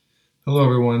Hello,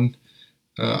 everyone.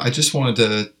 I just wanted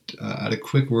to add a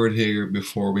quick word here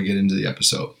before we get into the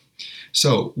episode.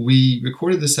 So, we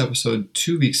recorded this episode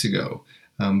 2 weeks ago,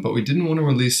 but we didn't want to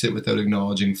release it without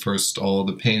acknowledging first all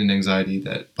the pain and anxiety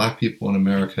that Black people in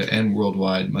America and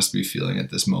worldwide must be feeling at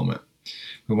this moment.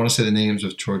 We want to say the names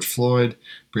of George Floyd,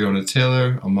 Breonna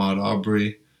Taylor, Ahmaud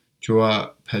Arbery,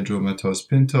 Joao Pedro Matos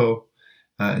Pinto,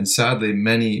 and sadly,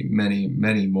 many, many,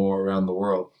 many more around the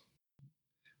world.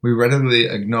 We readily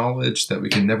acknowledge that we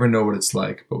can never know what it's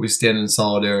like, but we stand in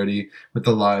solidarity with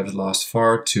the lives lost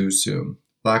far too soon.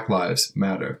 Black lives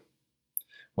matter.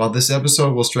 While this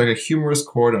episode will strike a humorous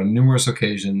chord on numerous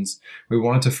occasions, we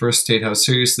wanted to first state how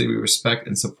seriously we respect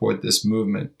and support this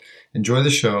movement. Enjoy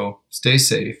the show, stay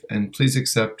safe, and please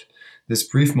accept this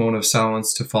brief moment of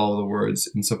silence to follow the words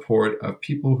in support of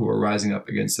people who are rising up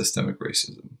against systemic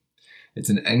racism. It's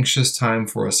an anxious time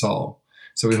for us all,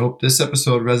 so we hope this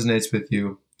episode resonates with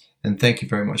you, and thank you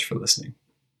very much for listening.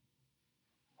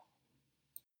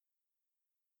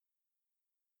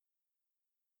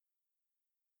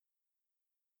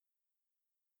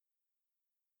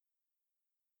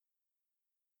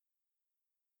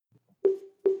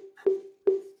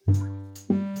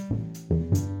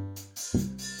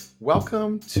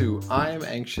 Welcome to I'm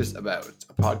Anxious About,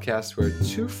 a podcast where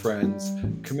two friends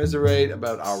commiserate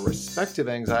about our respective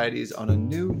anxieties on a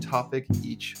new topic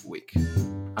each week.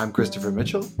 I'm Christopher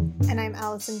Mitchell. And I'm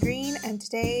Allison Green, and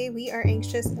today we are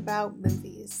anxious about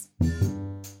movies.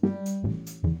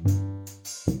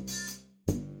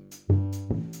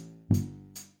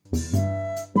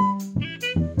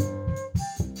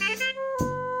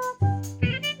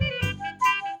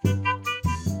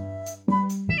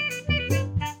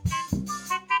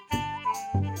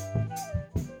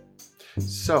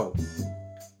 So,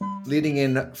 leading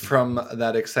in from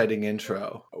that exciting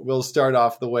intro, we'll start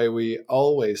off the way we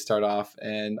always start off,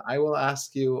 and I will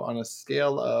ask you on a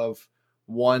scale of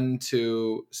 1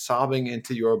 to sobbing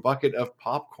into your bucket of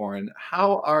popcorn,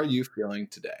 how are you feeling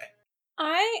today?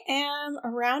 I am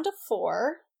around a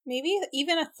 4, maybe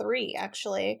even a 3,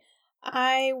 actually.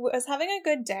 I was having a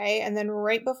good day, and then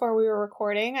right before we were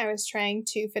recording, I was trying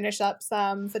to finish up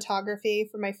some photography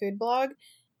for my food blog.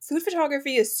 Food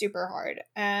photography is super hard,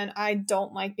 and I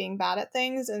don't like being bad at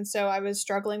things, and so I was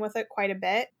struggling with it quite a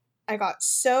bit. I got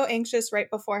so anxious right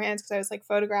beforehand because I was like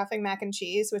photographing mac and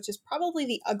cheese, which is probably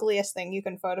the ugliest thing you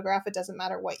can photograph. It doesn't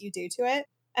matter what you do to it.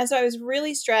 And so I was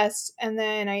really stressed, and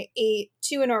then I ate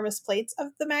 2 enormous plates of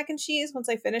the mac and cheese once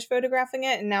I finished photographing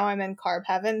it, and now I'm in carb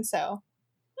heaven, so I'm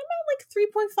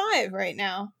at like 3.5 right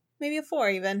now. Maybe a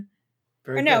 4 even.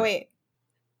 Very no, good. wait.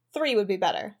 3 would be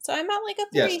better. So I'm at like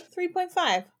a 3, Yes.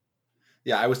 3.5.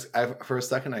 Yeah, for a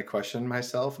second I questioned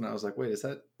myself, and I was like, wait,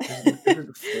 isn't 4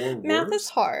 worse? Math is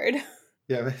hard.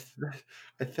 Yeah,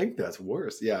 I think that's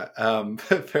worse. Yeah,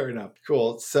 fair enough.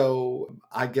 Cool. So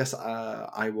I guess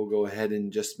I will go ahead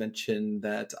and just mention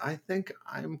that I think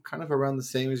I'm kind of around the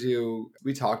same as you.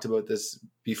 We talked about this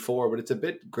before, but it's a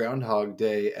bit Groundhog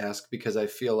Day-esque because I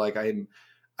feel like I'm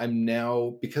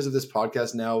now, because of this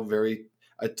podcast, now very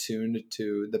attuned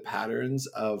to the patterns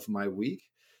of my week,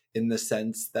 in the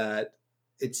sense that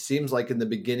it seems like in the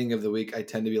beginning of the week, I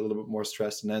tend to be a little bit more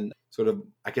stressed, and then sort of,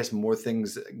 I guess, more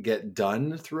things get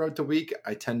done throughout the week.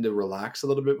 I tend to relax a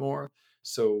little bit more.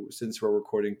 So since we're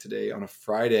recording today on a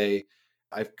Friday,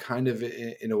 I've kind of,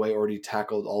 in a way, already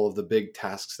tackled all of the big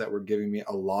tasks that were giving me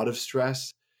a lot of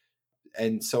stress.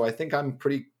 And so I think I'm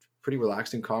pretty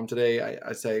relaxed and calm today.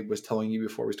 As I was telling you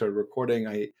before we started recording,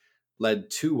 I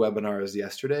led 2 webinars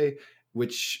yesterday,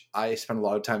 which I spent a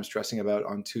lot of time stressing about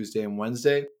on Tuesday and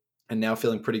Wednesday, and now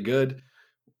feeling pretty good.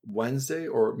 Wednesday,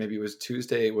 or maybe it was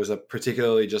Tuesday, was a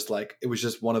particularly it was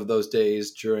just one of those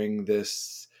days during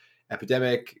this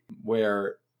epidemic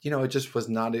where, it just was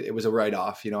not, it was a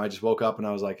write-off. I just woke up and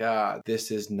I was like, this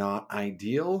is not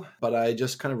ideal, but I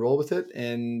just kind of roll with it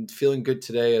and feeling good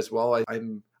today as well.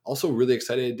 I'm also really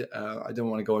excited. I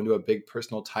don't want to go into a big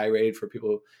personal tirade for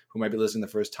people who might be listening the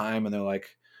first time and they're like,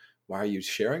 why are you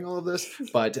sharing all of this?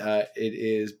 But it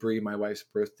is Brie, my wife's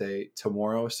birthday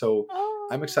tomorrow. So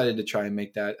I'm excited to try and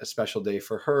make that a special day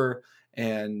for her.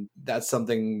 And that's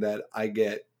something that I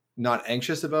get not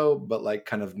anxious about, but like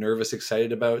kind of nervous,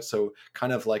 excited about. So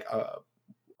kind of like,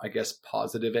 I guess,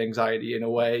 positive anxiety in a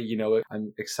way.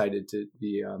 I'm excited to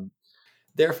be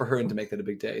there for her and to make that a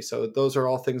big day. So those are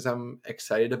all things I'm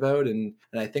excited about. And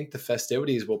I think the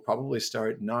festivities will probably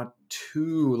start not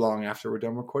too long after we're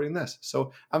done recording this.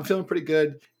 So I'm feeling pretty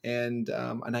good. And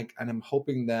I'm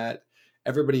hoping that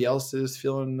everybody else is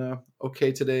feeling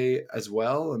okay today as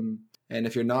well. And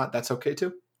if you're not, that's okay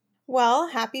too. Well,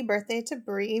 happy birthday to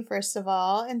Brie, first of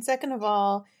all. And second of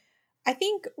all, I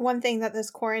think one thing that this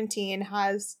quarantine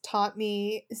has taught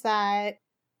me is that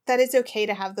it's okay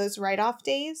to have those write-off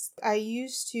days. I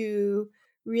used to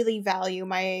really value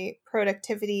my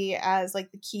productivity as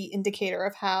like the key indicator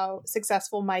of how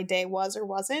successful my day was or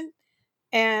wasn't.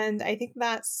 And I think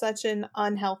that's such an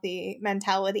unhealthy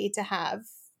mentality to have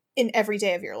in every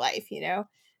day of your life, you know?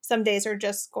 Some days are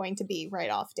just going to be write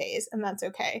off days, and that's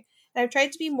okay. And I've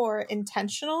tried to be more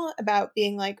intentional about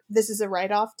being like, this is a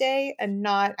write off day and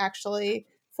not actually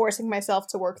forcing myself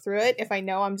to work through it if I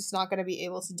know I'm just not going to be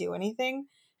able to do anything.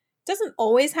 Doesn't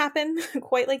always happen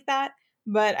quite like that,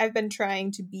 but I've been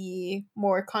trying to be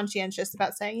more conscientious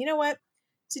about saying, you know what,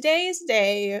 today is a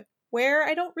day where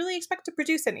I don't really expect to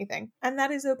produce anything, and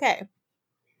that is okay.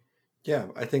 Yeah,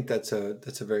 I think that's a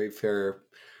very fair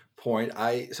point.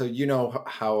 So you know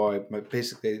how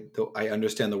basically I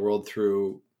understand the world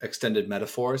through extended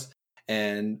metaphors,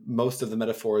 and most of the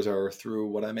metaphors are through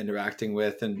what I'm interacting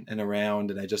with and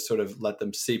around, and I just sort of let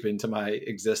them seep into my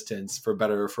existence for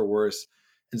better or for worse.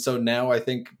 And so now I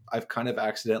think I've kind of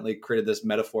accidentally created this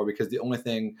metaphor because the only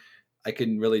thing I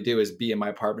can really do is be in my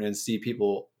apartment and see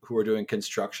people who are doing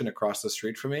construction across the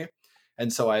street from me.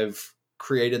 And so I've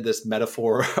created this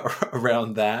metaphor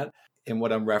around that. And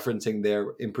what I'm referencing there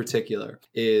in particular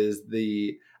is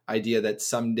the idea that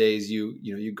some days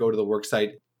you go to the work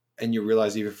site and you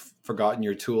realize you've forgotten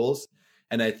your tools.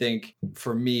 And I think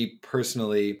for me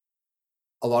personally,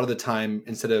 a lot of the time,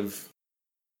 instead of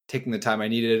taking the time I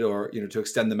needed, or to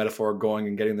extend the metaphor, going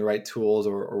and getting the right tools,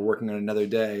 or working on another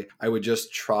day, I would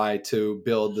just try to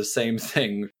build the same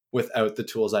thing without the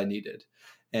tools I needed.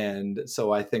 And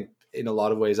so I think in a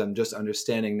lot of ways I'm just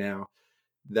understanding now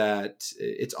that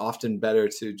it's often better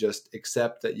to just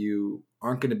accept that you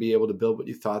aren't going to be able to build what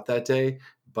you thought that day,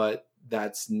 but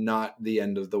that's not the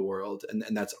end of the world. And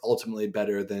that's ultimately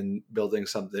better than building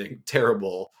something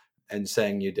terrible and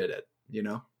saying you did it.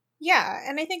 Yeah,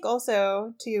 and I think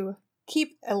also to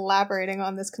keep elaborating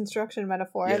on this construction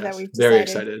metaphor that Yes, we've very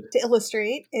decided excited. to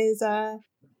illustrate is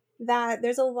that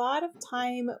there's a lot of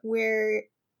time where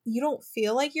you don't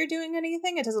feel like you're doing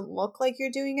anything. It doesn't look like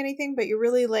you're doing anything, but you're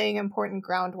really laying important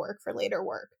groundwork for later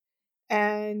work.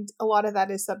 And a lot of that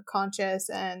is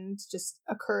subconscious and just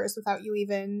occurs without you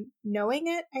even knowing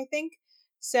it, I think.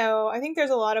 So I think there's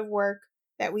a lot of work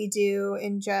that we do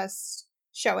in just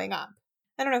showing up.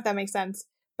 I don't know if that makes sense,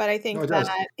 but I No, think it that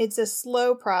does. it's a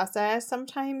slow process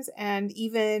sometimes, and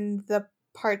even the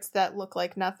parts that look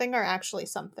like nothing are actually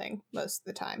something most of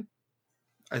the time.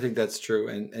 I think that's true,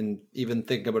 and even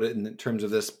thinking about it in terms of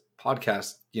this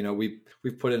podcast,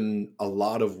 we've put in a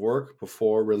lot of work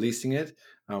before releasing it,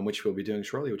 which we'll be doing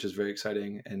shortly, which is very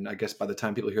exciting. And I guess by the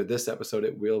time people hear this episode,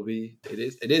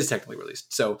 it is technically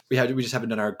released. So we just haven't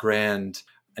done our grand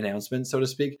announcement, so to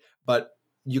speak. But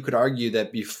you could argue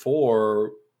that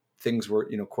before things were,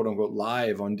 quote unquote,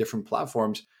 live on different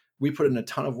platforms, we put in a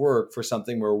ton of work for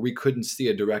something where we couldn't see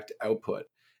a direct output,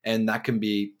 and that can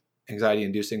be anxiety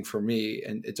inducing for me,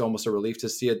 and it's almost a relief to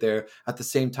see it there. At the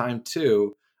same time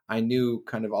too, I knew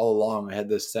kind of all along, I had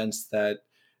this sense that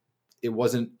it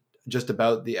wasn't just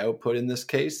about the output in this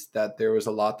case, that there was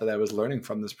a lot that I was learning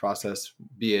from this process,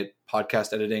 be it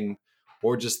podcast editing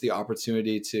or just the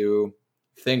opportunity to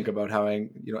think about how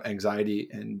anxiety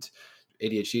and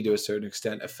ADHD to a certain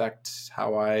extent affect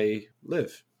how I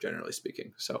live, generally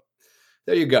speaking. So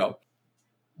there you go.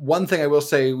 One thing I will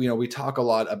say, we talk a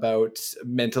lot about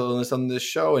mental illness on this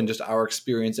show and just our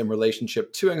experience and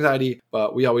relationship to anxiety.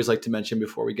 But we always like to mention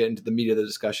before we get into the meat of the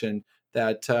discussion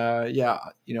that,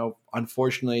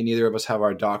 unfortunately, neither of us have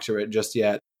our doctorate just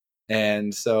yet.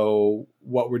 And so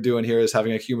what we're doing here is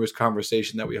having a humorous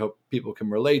conversation that we hope people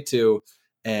can relate to,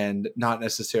 and not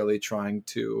necessarily trying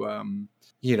to,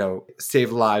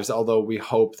 save lives, although we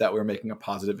hope that we're making a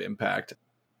positive impact.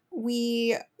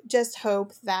 We just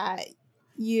hope that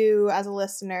you as a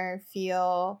listener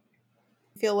feel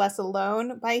less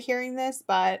alone by hearing this,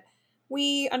 but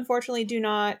we unfortunately do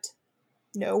not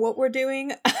know what we're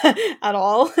doing at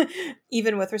all,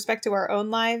 even with respect to our own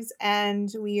lives,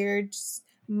 and we're just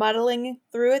muddling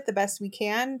through it the best we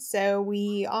can. So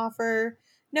we offer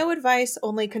no advice,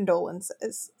 only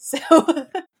condolences. So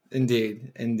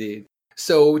Indeed, indeed.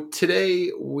 So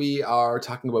today we are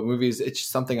talking about movies. It's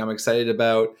something I'm excited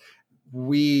about.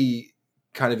 We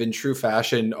kind of in true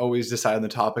fashion always decide on the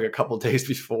topic a couple days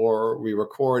before we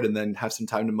record, and then have some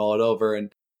time to mull it over.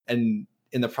 And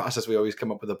in the process, we always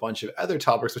come up with a bunch of other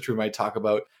topics which we might talk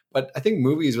about. But I think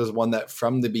movies was one that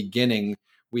from the beginning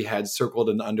we had circled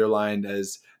and underlined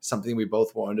as something we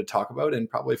both wanted to talk about, and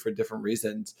probably for different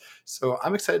reasons. So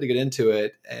I'm excited to get into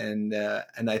it, and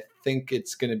I think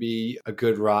it's going to be a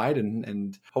good ride,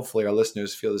 and hopefully our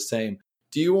listeners feel the same.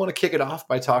 Do you want to kick it off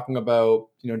by talking about,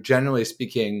 generally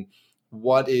speaking,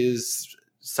 what is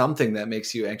something that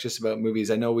makes you anxious about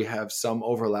movies? I know we have some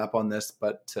overlap on this,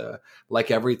 but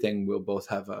like everything, we'll both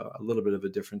have a little bit of a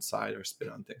different side or spin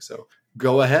on things. So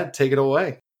go ahead, take it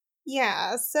away.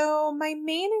 Yeah, so my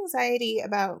main anxiety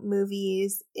about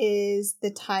movies is the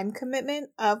time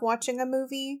commitment of watching a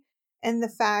movie and the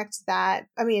fact that,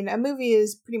 I mean, a movie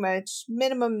is pretty much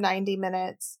minimum 90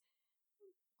 minutes,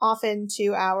 often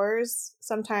 2 hours,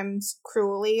 sometimes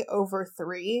cruelly over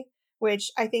 3,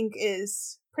 which I think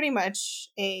is pretty much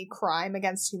a crime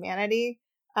against humanity,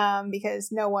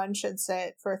 because no one should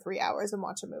sit for 3 hours and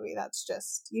watch a movie. That's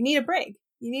just, you need a break.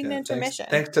 You need an intermission.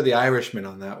 Thanks to the Irishman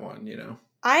on that one,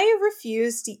 I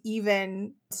refuse to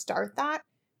even start that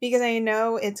because I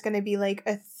know it's going to be like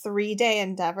a 3-day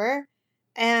endeavor.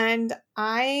 And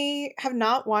I have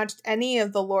not watched any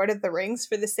of the Lord of the Rings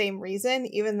for the same reason,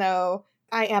 even though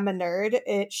I am a nerd.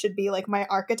 It should be like my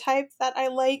archetype that I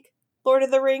like Lord of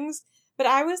the Rings. But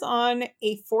I was on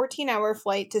a 14-hour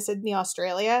flight to Sydney,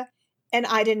 Australia, and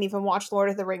I didn't even watch Lord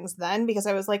of the Rings then because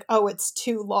I was like, oh, it's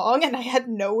too long, and I had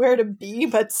nowhere to be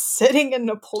but sitting in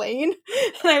a plane.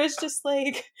 And I was just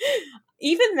like,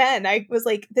 even then, I was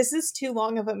like, this is too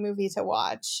long of a movie to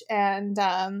watch, and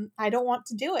I don't want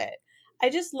to do it. I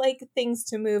just like things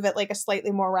to move at like a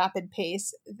slightly more rapid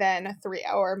pace than a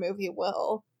 3-hour movie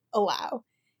will allow.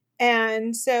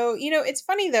 And so, it's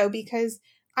funny though, because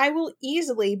I will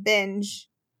easily binge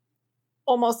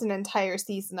almost an entire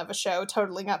season of a show,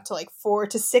 totaling up to like 4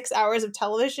 to 6 hours of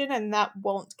television, and that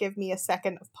won't give me a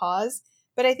second of pause.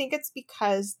 But I think it's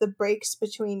because the breaks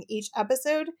between each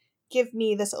episode give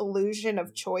me this illusion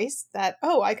of choice that,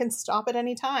 oh, I can stop at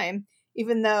any time.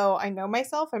 Even though I know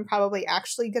myself, I'm probably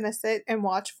actually going to sit and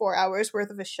watch 4 hours worth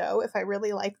of a show if I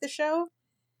really like the show.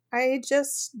 I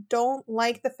just don't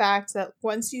like the fact that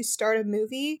once you start a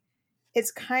movie,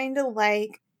 it's kind of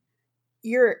like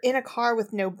you're in a car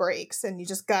with no brakes and you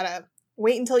just gotta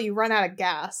wait until you run out of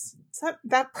gas. So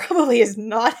that probably is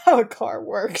not how a car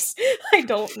works. I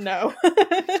don't know.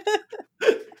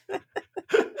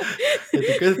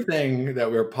 It's a good thing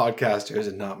that we're podcasters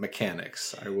and not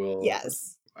mechanics.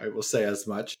 Yes. I will say as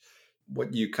much.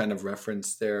 What you kind of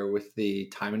referenced there with the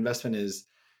time investment is,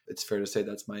 it's fair to say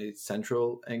that's my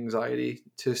central anxiety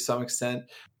to some extent.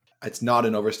 It's not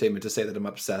an overstatement to say that I'm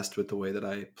obsessed with the way that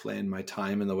I plan my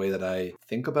time and the way that I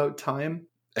think about time.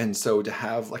 And so to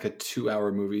have like a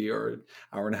 2-hour movie or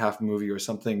hour and a half movie or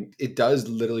something, it does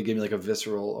literally give me like a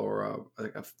visceral or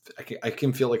I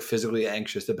can feel like physically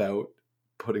anxious about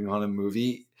putting on a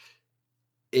movie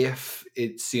if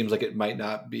it seems like it might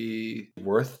not be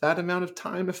worth that amount of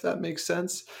time, if that makes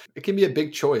sense. It can be a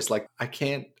big choice. Like I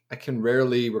can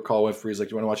rarely recall if he's like,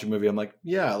 do you want to watch a movie? I'm like,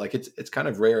 yeah, like it's kind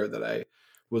of rare that I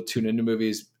will tune into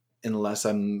movies unless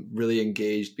I'm really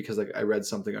engaged because like I read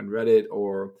something on Reddit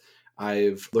or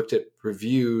I've looked at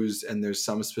reviews and there's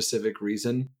some specific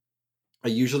reason. I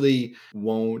usually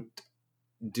won't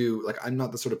do, like, I'm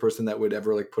not the sort of person that would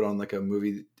ever like put on like a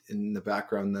movie in the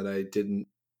background that I didn't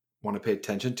want to pay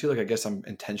attention to. Like, I guess I'm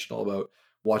intentional about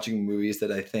watching movies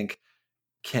that I think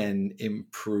can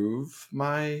improve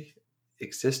my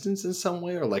existence in some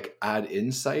way or like add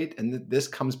insight. And this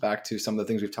comes back to some of the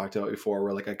things we've talked about before,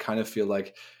 where like I kind of feel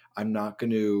like I'm not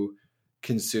going to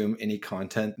consume any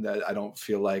content that I don't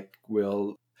feel like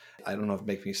will, I don't know if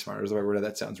make me smarter is the right word.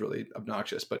 That sounds really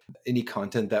obnoxious, but any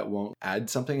content that won't add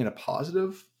something in a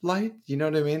positive light, you know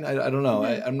what I mean? I don't know.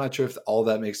 Mm-hmm. I'm not sure if all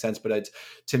that makes sense, but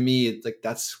to me, it's like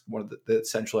that's one of the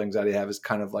central anxiety I have is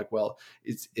kind of like, well,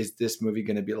 is this movie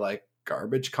going to be like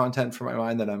garbage content for my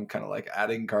mind that I'm kind of like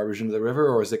adding garbage into the river,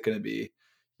 or is it going to be,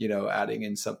 adding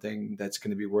in something that's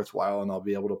going to be worthwhile and I'll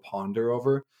be able to ponder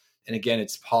over? And again,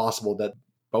 it's possible that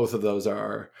both of those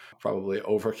are probably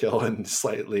overkill and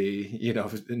slightly,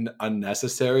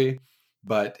 unnecessary.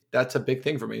 But that's a big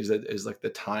thing for me is like the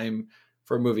time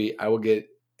for a movie. I will get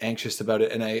anxious about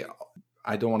it. And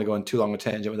I don't want to go on too long a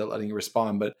tangent without letting you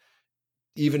respond. But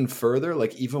even further,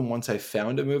 like even once I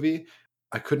found a movie,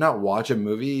 I could not watch a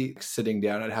movie sitting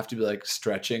down. I'd have to be like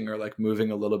stretching or like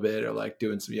moving a little bit or like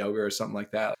doing some yoga or something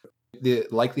like that. The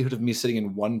likelihood of me sitting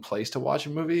in one place to watch a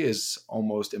movie is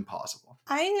almost impossible.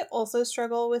 I also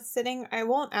struggle with sitting. I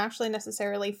won't actually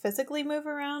necessarily physically move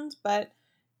around, but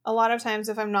a lot of times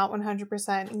if I'm not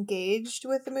 100% engaged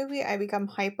with the movie, I become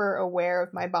hyper aware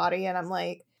of my body and I'm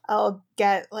like, I'll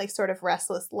get like sort of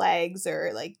restless legs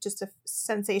or like just a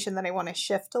sensation that I want to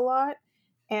shift a lot.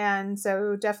 And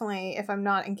so definitely if I'm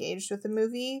not engaged with the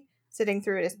movie, sitting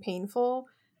through it is painful.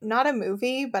 Not a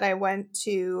movie, but I went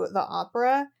to the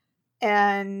opera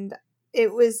and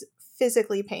it was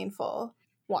physically painful.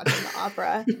 watching the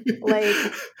opera. Like,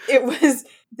 it was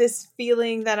this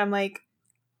feeling that I'm like,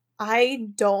 I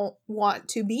don't want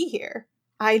to be here.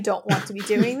 I don't want to be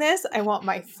doing this. I want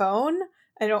my phone.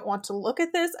 I don't want to look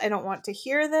at this. I don't want to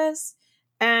hear this.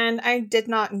 And I did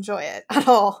not enjoy it at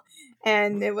all.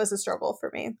 And it was a struggle for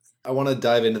me. I want to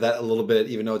dive into that a little bit,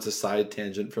 even though it's a side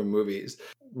tangent from movies.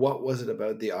 What was it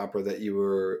about the opera that you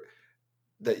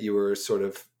were sort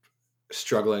of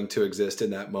struggling to exist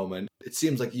in that moment? It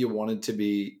seems like you wanted to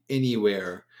be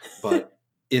anywhere but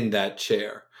in that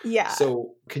chair. Yeah.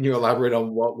 So can you elaborate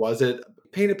on what was it?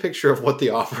 Paint a picture of what the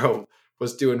opera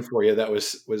was doing for you that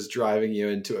was driving you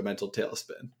into a mental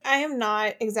tailspin. I am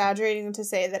not exaggerating to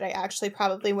say that I actually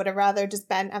probably would have rather just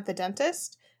been at the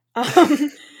dentist.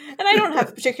 And I don't have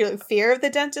a particular fear of the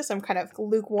dentist. I'm kind of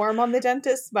lukewarm on the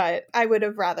dentist, but I would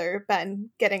have rather been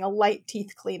getting a light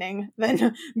teeth cleaning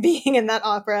than being in that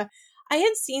opera. I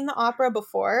had seen the opera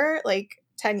before, like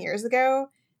 10 years ago,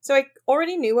 so I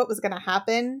already knew what was going to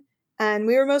happen. And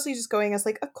we were mostly just going as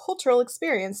like a cultural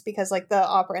experience because like the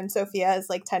opera in Sofia is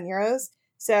like 10 euros.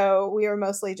 So we were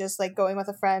mostly just like going with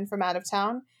a friend from out of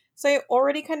town. So I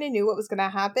already kind of knew what was going to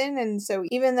happen. And so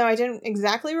even though I didn't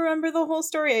exactly remember the whole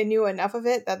story, I knew enough of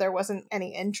it that there wasn't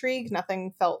any intrigue.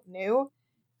 Nothing felt new.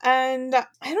 And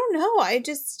I don't know. I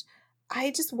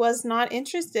just was not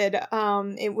interested.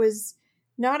 It was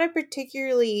not a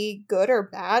particularly good or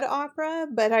bad opera,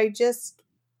 but I just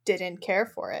didn't care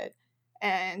for it.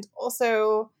 And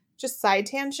also, just side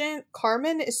tangent,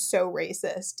 Carmen is so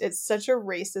racist. It's such a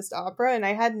racist opera, and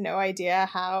I had no idea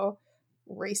how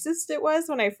racist it was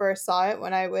when I first saw it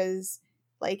when I was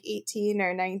like 18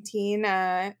 or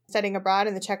 19, studying abroad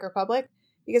in the Czech Republic,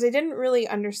 because I didn't really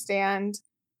understand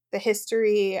the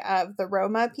history of the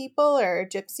Roma people, or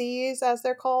gypsies as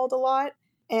they're called a lot.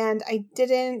 And I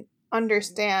didn't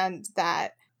understand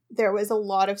that there was a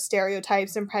lot of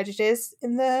stereotypes and prejudice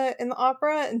in the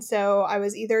opera, and so I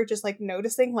was either just like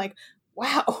noticing like,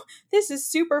 wow, this is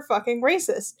super fucking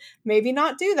racist, maybe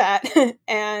not do that,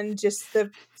 and just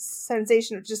the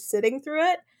sensation of just sitting through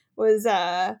it was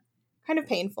kind of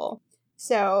painful.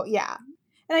 So yeah,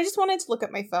 and I just wanted to look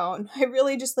at my phone. I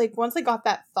really just like, once I got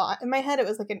that thought in my head, it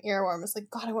was like an earworm. It was like,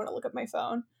 God, I want to look at my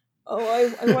phone.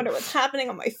 Oh, I wonder what's happening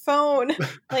on my phone.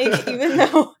 Like, even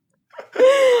though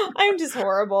I'm just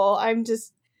horrible.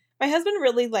 My husband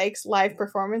really likes live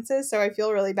performances, so I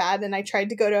feel really bad. And I tried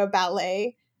to go to a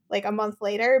ballet like a month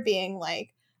later, being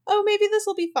like, oh, maybe this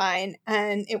will be fine.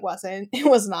 And it wasn't. It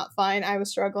was not fine. I was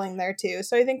struggling there too.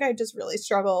 So I think I just really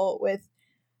struggle with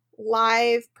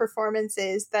live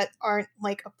performances that aren't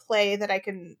like a play that I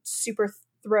can super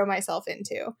throw myself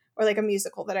into, or like a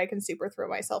musical that I can super throw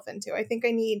myself into. I think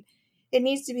it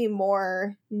needs to be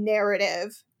more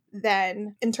narrative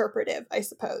than interpretive, I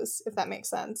suppose, if that makes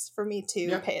sense, for me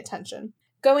to pay attention.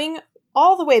 Going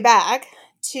all the way back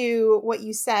to what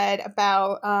you said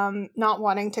about not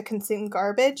wanting to consume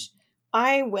garbage,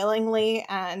 I willingly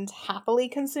and happily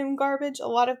consume garbage a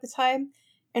lot of the time.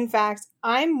 In fact,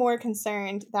 I'm more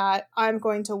concerned that I'm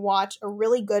going to watch a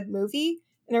really good movie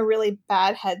in a really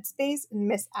bad headspace and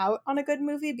miss out on a good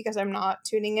movie because I'm not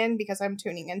tuning in, because I'm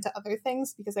tuning into other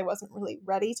things, because I wasn't really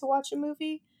ready to watch a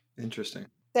movie. Interesting.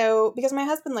 So, because my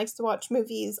husband likes to watch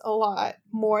movies a lot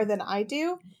more than I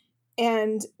do,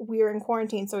 and we're in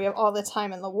quarantine, so we have all the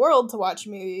time in the world to watch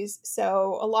movies.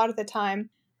 So, a lot of the time,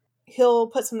 he'll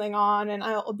put something on and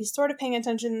I'll be sort of paying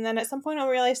attention, and then at some point I'll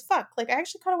realize, fuck, like I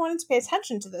actually kind of wanted to pay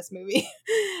attention to this movie.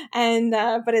 And,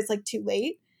 but it's like too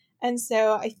late. And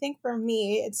so I think for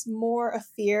me, it's more a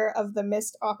fear of the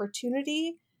missed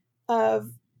opportunity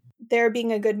of there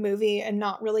being a good movie and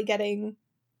not really getting,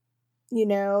 you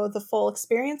know, the full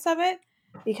experience of it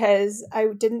because I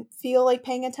didn't feel like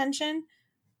paying attention,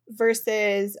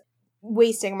 versus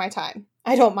wasting my time.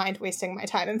 I don't mind wasting my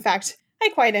time. In fact, I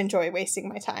quite enjoy wasting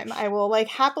my time. I will like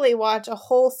happily watch a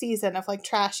whole season of like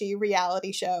trashy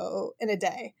reality show in a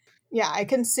day. Yeah, I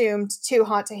consumed Too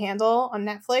Hot to Handle on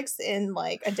Netflix in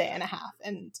like a day and a half,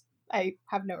 and I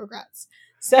have no regrets.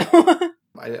 So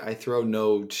I throw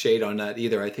no shade on that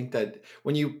either. I think that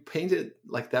when you paint it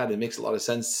like that, it makes a lot of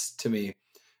sense to me.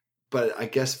 But I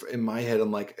guess in my head,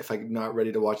 I'm like, if I'm not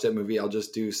ready to watch that movie, I'll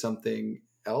just do something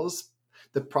else.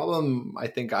 The problem I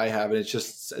think I have, and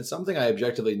it's something I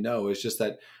objectively know, is just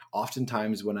that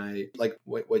oftentimes when I, like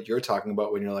what you're talking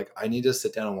about, when you're like, I need to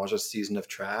sit down and watch a season of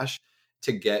trash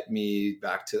to get me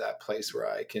back to that place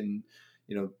where I can,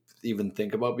 you know, even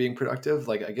think about being productive.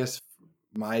 Like, I guess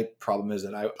my problem is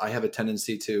that I have a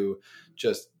tendency to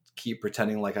just keep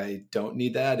pretending like I don't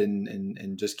need that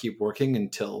and just keep working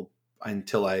until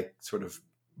I sort of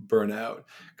burn out.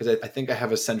 Because I think I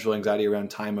have a central anxiety around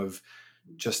time of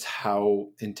just how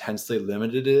intensely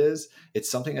limited it is. It's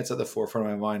something that's at the forefront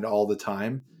of my mind all the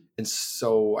time. And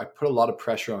so I put a lot of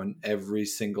pressure on every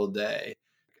single day.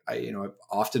 I've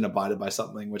often abided by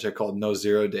something which I call no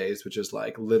zero days, which is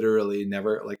like literally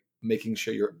never, like making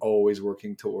sure you're always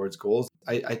working towards goals.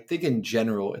 I think in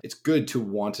general, it's good to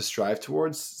want to strive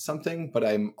towards something, but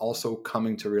I'm also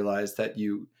coming to realize that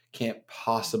you can't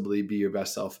possibly be your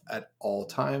best self at all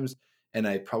times. And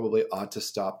I probably ought to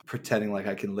stop pretending like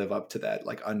I can live up to that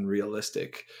like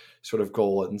unrealistic sort of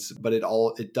goal. But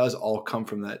it does all come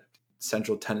from that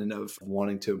central tenet of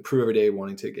wanting to improve every day,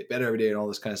 wanting to get better every day, and all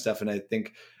this kind of stuff. And I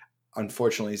think,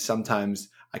 unfortunately, sometimes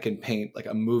I can paint like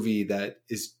a movie that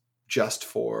is just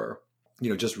for,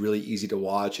 just really easy to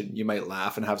watch, and you might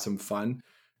laugh and have some fun.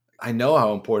 I know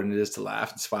how important it is to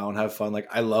laugh and smile and have fun. Like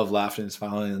I love laughing and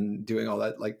smiling and doing all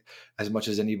that, like as much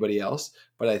as anybody else.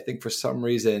 But I think for some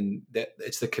reason that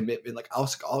it's the commitment. Like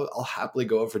I'll happily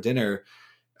go out for dinner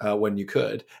when you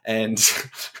could, and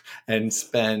and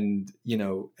spend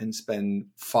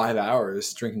 5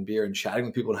 hours drinking beer and chatting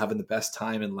with people and having the best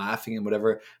time and laughing and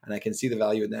whatever. And I can see the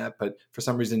value in that. But for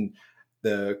some reason,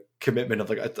 the commitment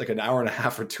of like an hour and a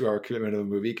half or 2 hour commitment of a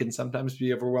movie can sometimes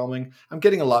be overwhelming. I'm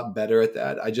getting a lot better at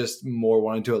that. I just more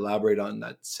wanted to elaborate on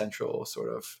that central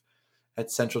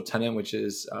tenet, which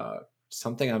is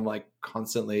something I'm like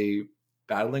constantly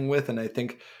battling with. And I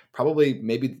think probably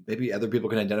maybe other people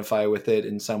can identify with it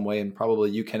in some way, and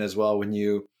probably you can as well, when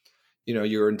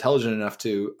you're intelligent enough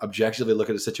to objectively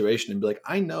look at a situation and be like,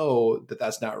 I know that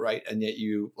that's not right, and yet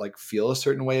you like feel a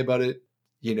certain way about it.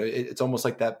 It's almost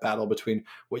like that battle between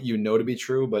what you know to be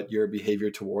true, but your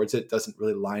behavior towards it doesn't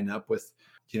really line up with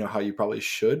how you probably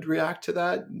should react to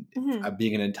that.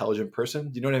 Being an intelligent person,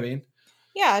 do you know what I mean?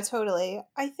 Yeah, totally.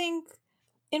 I think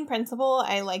in principle,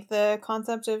 I like the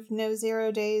concept of no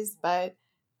zero days, but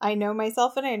I know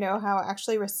myself and I know how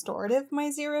actually restorative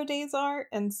my 0 days are.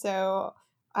 And so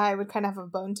I would kind of have a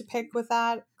bone to pick with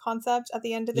that concept at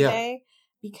the end of the Yeah, day,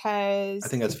 because I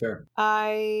think that's fair.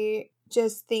 I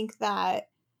just think that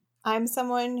I'm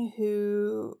someone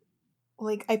who,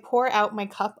 like, I pour out my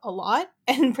cup a lot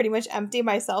and pretty much empty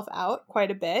myself out quite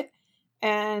a bit.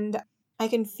 And I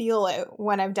can feel it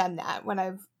when I've done that, when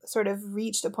I've sort of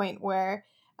reached a point where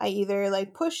I either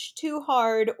like push too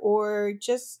hard or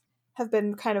just have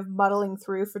been kind of muddling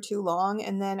through for too long.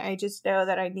 And then I just know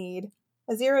that I need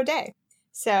a 0 day.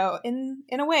 So in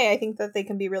a way, I think that they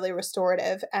can be really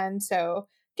restorative. And so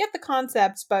get the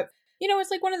concept, but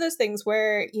it's like one of those things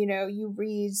where, you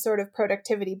read sort of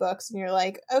productivity books and you're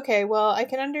like, okay, well, I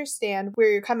can understand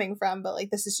where you're coming from, but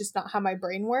like, this is just not how my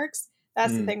brain works.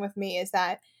 That's the thing with me, is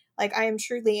that like, I am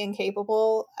truly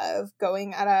incapable of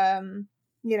going at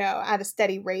a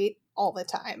steady rate all the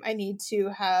time. I need to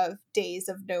have days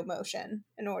of no motion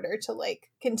in order to like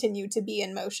continue to be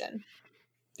in motion.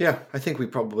 Yeah, I think we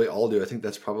probably all do. I think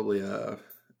that's probably a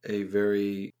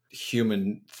very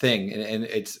human thing, and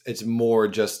it's more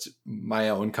just my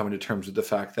own coming to terms with the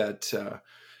fact that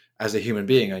as a human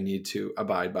being, I need to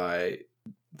abide by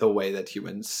the way that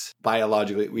humans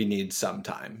biologically we need some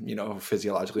time.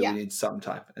 Physiologically we need some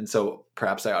time, and so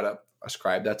perhaps I ought to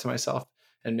ascribe that to myself,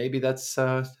 and maybe that's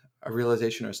a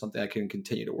realization or something I can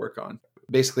continue to work on.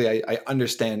 Basically, I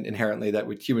understand inherently that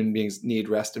with human beings need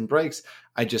rest and breaks.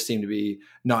 I just seem to be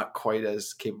not quite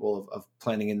as capable of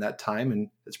planning in that time. And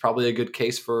it's probably a good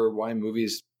case for why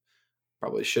movies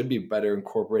probably should be better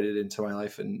incorporated into my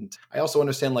life. And I also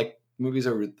understand like movies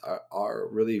are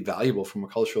really valuable from a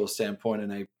cultural standpoint,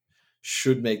 and I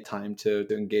should make time to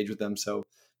engage with them. So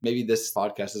maybe this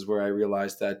podcast is where I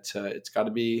realized that it's got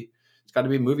to be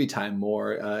movie time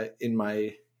more in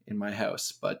my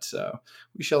house, but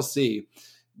we shall see.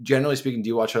 Generally speaking, do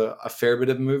you watch a fair bit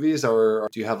of movies, or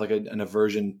do you have like an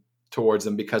aversion towards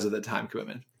them because of the time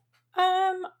commitment?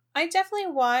 I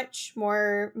definitely watch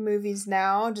more movies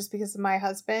now just because of my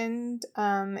husband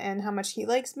and how much he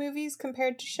likes movies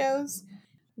compared to shows.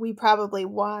 We probably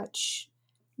watch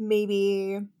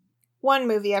maybe one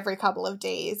movie every couple of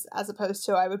days, as opposed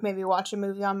to I would maybe watch a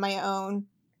movie on my own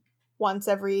once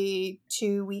every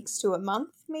 2 weeks to a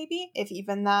month, maybe, if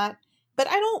even that. But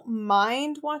I don't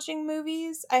mind watching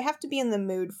movies. I have to be in the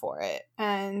mood for it.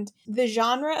 And the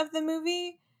genre of the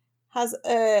movie has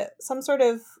some sort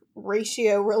of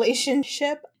ratio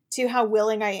relationship to how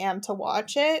willing I am to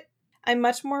watch it. I'm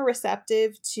much more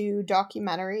receptive to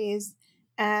documentaries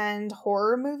and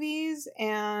horror movies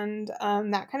and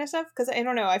that kind of stuff. Because I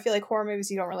don't know, I feel like horror movies,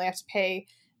 you don't really have to pay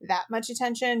that much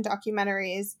attention.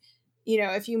 Documentaries,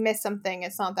 if you miss something,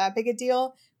 it's not that big a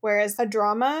deal. Whereas a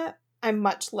drama, I'm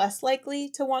much less likely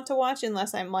to want to watch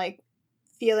unless I'm like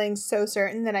feeling so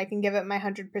certain that I can give it my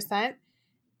 100%.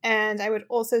 And I would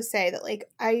also say that, like,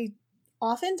 I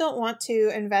often don't want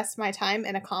to invest my time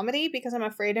in a comedy because I'm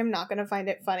afraid I'm not going to find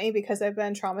it funny because I've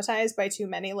been traumatized by too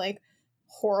many, like,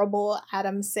 horrible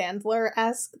Adam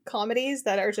Sandler-esque comedies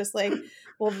that are just like,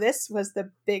 well, this was the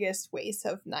biggest waste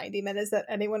of 90 minutes that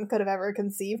anyone could have ever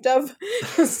conceived of.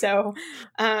 So,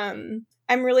 I'm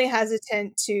really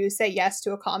hesitant to say yes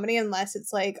to a comedy unless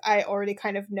it's like I already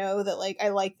kind of know that, like, I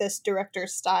like this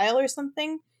director's style or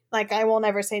something. Like, I will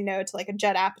never say no to, like, a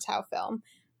Judd Apatow film.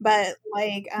 But,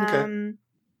 like, Okay.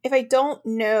 if I don't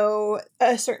know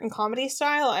a certain comedy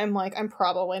style, I'm like, I'm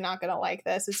probably not going to like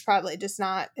this. It's probably just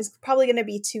not, it's probably going to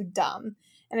be too dumb.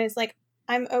 And it's like,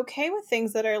 I'm okay with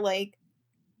things that are, like,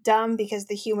 dumb because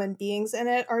the human beings in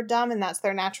it are dumb and that's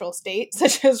their natural state,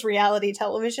 such as reality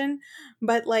television.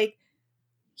 But, like,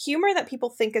 humor that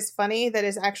people think is funny that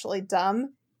is actually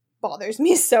dumb bothers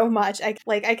me so much.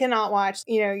 I cannot watch,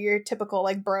 your typical,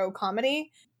 like, bro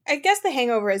comedy. I guess The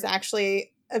Hangover is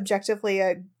actually objectively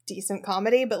a decent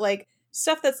comedy, but, like,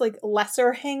 stuff that's like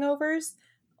lesser hangovers,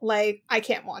 like, I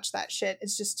can't watch that shit.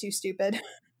 It's just too stupid.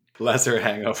 Lesser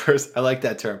hangovers. I like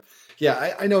that term.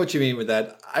 Yeah, I know what you mean with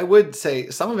that. I would say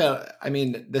some of it, I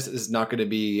mean, this is not going to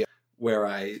be where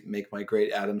I make my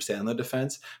great Adam Sandler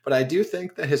defense, but I do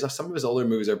think that some of his older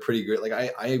movies are pretty great. Like,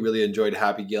 I really enjoyed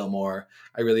Happy Gilmore.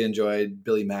 I really enjoyed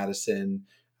Billy Madison,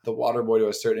 The Waterboy to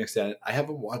a certain extent. I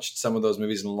haven't watched some of those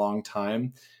movies in a long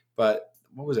time, but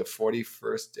what was it,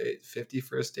 41st Date,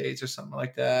 51st Dates or something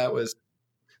like that?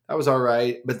 That was all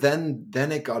right, but then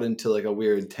it got into like a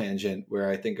weird tangent where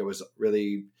I think it was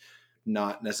really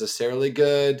not necessarily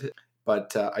good.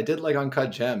 But I did like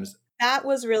Uncut Gems. That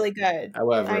was really good. I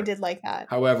However, did like that.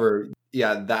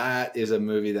 Yeah, that is a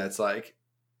movie that's like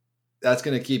that's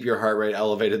going to keep your heart rate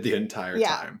elevated the entire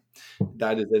time.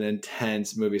 That is an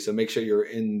intense movie, so make sure you're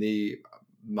in the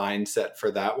mindset for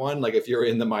that one. Like if you're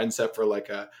in the mindset for like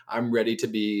I'm ready to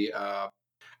be I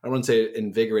don't want to say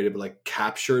invigorated, but like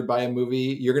captured by a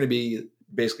movie, you're going to be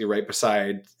basically right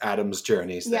beside Adam's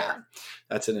journeys there. Yeah.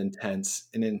 That's an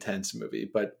intense movie.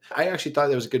 But I actually thought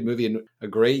that was a good movie and a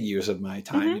great use of my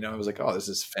time. Mhm. You know, I was like, oh, this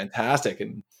is fantastic.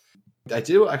 And I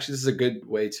do actually, this is a good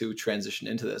way to transition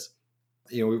into this.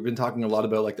 You know, we've been talking a lot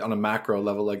about like on a macro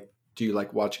level, like, do you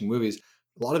like watching movies?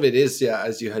 A lot of it is, yeah,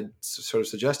 as you had sort of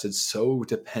suggested, so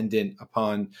dependent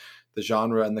upon the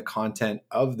genre and the content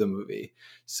of the movie.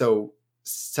 So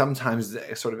sometimes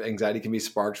the sort of anxiety can be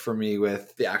sparked for me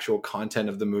with the actual content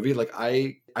of the movie. Like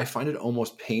I find it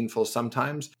almost painful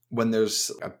sometimes when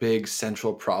there's a big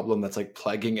central problem that's like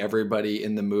plaguing everybody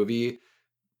in the movie.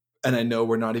 And I know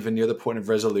we're not even near the point of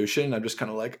resolution. I'm just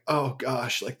kind of like, oh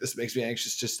gosh, like this makes me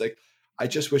anxious. Just like, I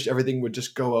just wish everything would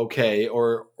just go okay.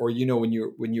 Or you know, when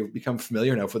you become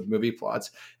familiar enough with movie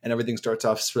plots and everything starts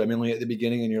off swimmingly at the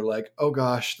beginning, and you're like, oh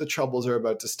gosh, the troubles are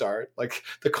about to start. Like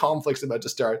the conflict's about to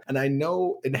start. And I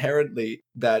know inherently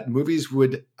that movies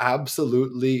would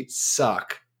absolutely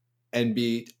suck and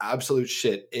be absolute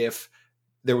shit if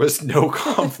there was no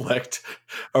conflict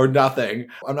or nothing.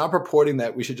 I'm not purporting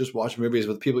that we should just watch movies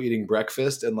with people eating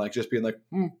breakfast and like just being like,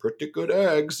 pretty good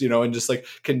eggs, you know, and just like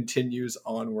continues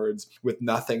onwards with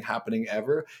nothing happening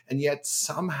ever. And yet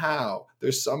somehow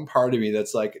there's some part of me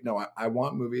that's like, no, I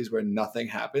want movies where nothing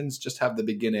happens, just have the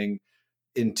beginning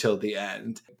until the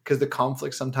end. Because the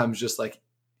conflict sometimes just like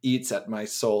eats at my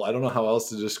soul. I don't know how else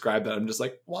to describe that. I'm just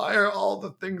like, why are all the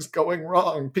things going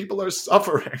wrong? People are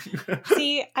suffering.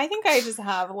 See, I think I just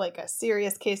have like a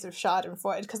serious case of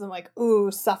Schadenfreude because I'm like,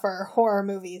 ooh, suffer horror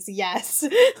movies, yes.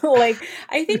 Like,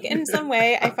 I think in some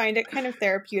way I find it kind of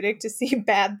therapeutic to see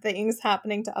bad things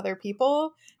happening to other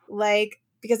people, like,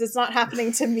 because it's not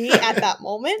happening to me at that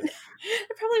moment.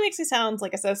 It probably makes me sound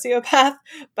like a sociopath,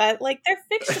 but like they're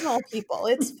fictional people.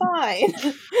 It's fine.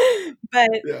 But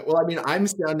yeah, well, I mean,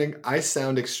 I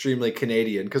sound extremely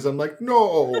Canadian because I'm like,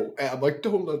 no, and I'm like,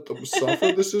 don't let them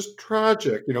suffer. This is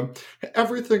tragic. You know,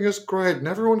 everything is great and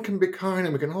everyone can be kind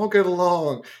and we can all get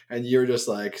along. And you're just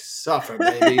like, suffer,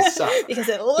 baby, suffer. Because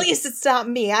at least it's not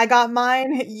me. I got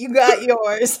mine. You got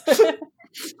yours.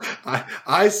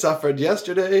 I suffered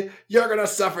yesterday. You're going to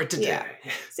suffer today. Yeah.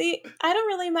 See, I don't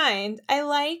really mind. I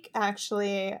like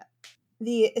actually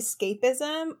the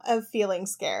escapism of feeling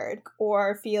scared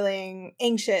or feeling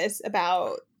anxious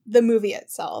about the movie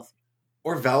itself.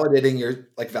 Or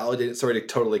validating, sorry to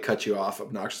totally cut you off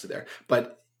obnoxiously there,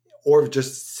 but, or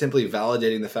just simply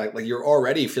validating the fact, like you're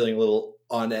already feeling a little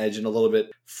on edge and a little bit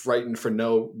frightened for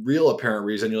no real apparent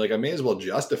reason. You're like, I may as well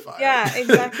justify it. Yeah,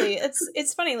 exactly.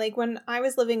 It's funny. Like when I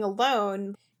was living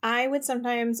alone, I would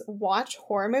sometimes watch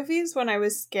horror movies when I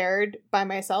was scared by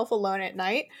myself alone at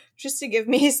night, just to give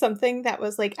me something that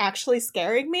was like actually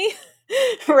scaring me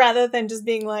rather than just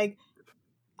being like,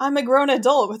 I'm a grown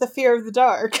adult with a fear of the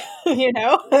dark, you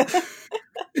know?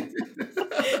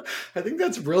 I think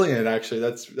that's brilliant. Actually,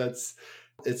 that's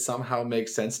it somehow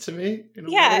makes sense to me in a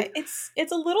Yeah, way.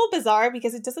 it's a little bizarre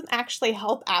because it doesn't actually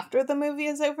help after the movie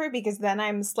is over, because then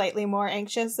I'm slightly more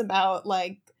anxious about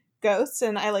like ghosts,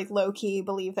 and I like low key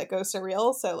believe that ghosts are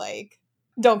real, so like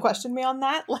don't question me on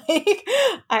that. Like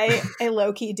I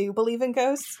low key do believe in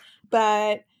ghosts,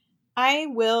 but I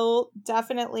will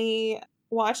definitely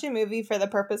watch a movie for the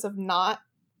purpose of not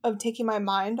of taking my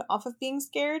mind off of being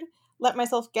scared, let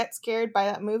myself get scared by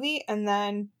that movie, and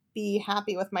then be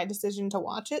happy with my decision to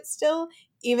watch it still,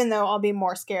 even though I'll be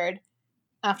more scared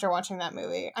after watching that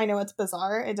movie. I know it's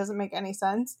bizarre, it doesn't make any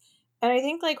sense. And I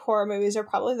think like horror movies are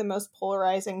probably the most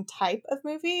polarizing type of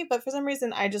movie, but for some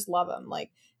reason I just love them.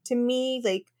 Like to me,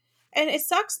 like, and it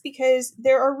sucks because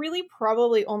there are really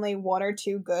probably only one or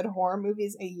two good horror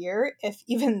movies a year, if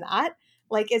even that.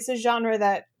 Like it's a genre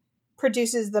that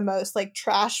produces the most like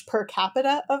trash per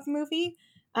capita of movie.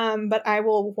 But I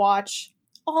will watch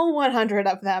all 100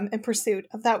 of them in pursuit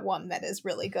of that one that is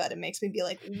really good. It makes me be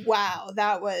like, wow,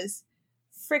 that was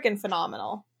freaking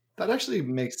phenomenal. That actually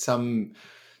makes some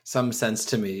sense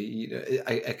to me. You know,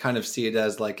 I kind of see it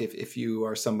as like if you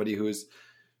are somebody who's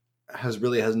has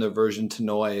an aversion to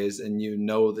noise, and you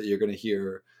know that you're going to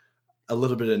hear a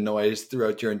little bit of noise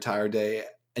throughout your entire day,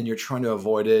 and you're trying to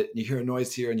avoid it. You hear a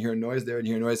noise here and you hear a noise there and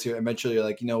you hear a noise here. Eventually you're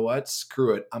like, you know what?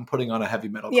 Screw it. I'm putting on a heavy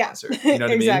metal Yeah, concert. You know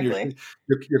what I mean? exactly.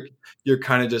 You're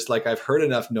kind of just like, I've heard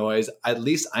enough noise. At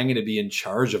least I'm going to be in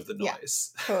charge of the Yeah,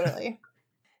 noise. totally.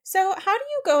 So, how do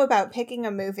you go about picking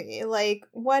a movie? Like,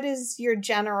 what is your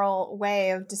general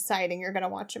way of deciding you're going to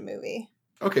watch a movie?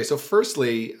 Okay, so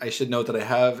firstly, I should note that I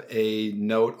have a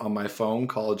note on my phone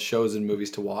called shows and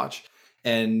movies to watch.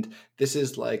 And this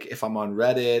is like if I'm on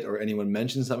Reddit or anyone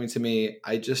mentions something to me,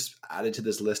 I just add it to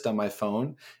this list on my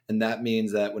phone. And that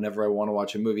means that whenever I want to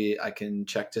watch a movie, I can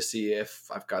check to see if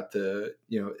I've got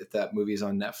if that movie's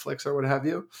on Netflix or what have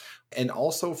you. And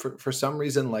also for some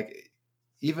reason, like,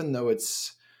 even though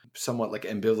it's somewhat like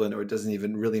ambivalent or it doesn't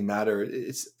even really matter,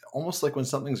 it's almost like when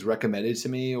something's recommended to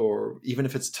me, or even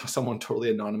if it's someone totally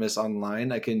anonymous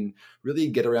online, I can really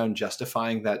get around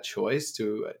justifying that choice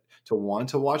to want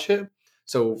to watch it.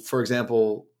 So for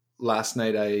example, last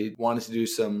night I wanted to do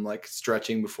some like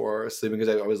stretching before sleeping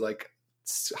because I was like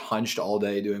hunched all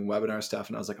day doing webinar stuff,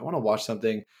 and I was like, I want to watch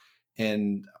something.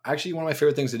 And actually, one of my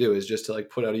favorite things to do is just to like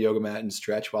put out a yoga mat and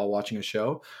stretch while watching a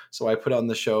show. So I put on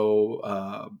the show,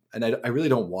 and I really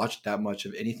don't watch that much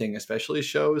of anything, especially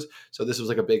shows. So this was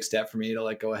like a big step for me to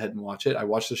like go ahead and watch it. I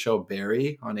watched the show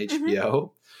Barry on Mm-hmm.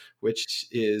 HBO, which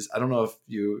is, I don't know if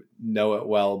you know it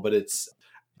well, but it's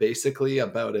basically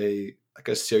about a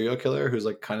serial killer who's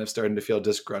like kind of starting to feel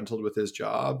disgruntled with his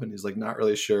job, and he's like not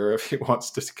really sure if he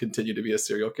wants to continue to be a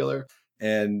serial killer.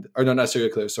 And or no, not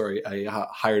serial killer, sorry, a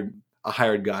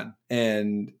hired gun.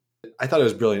 And I thought it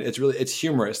was brilliant. It's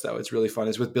humorous though. It's really fun.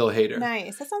 It's with Bill Hader.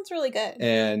 Nice. That sounds really good.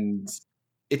 And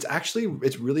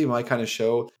it's really my kind of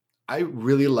show. I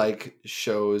really like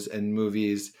shows and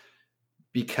movies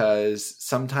because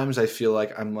sometimes I feel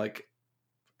like I'm like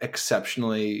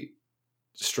exceptionally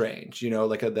strange,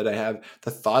 like that I have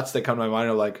the thoughts that come to my mind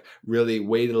are like really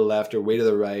way to the left or way to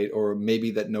the right, or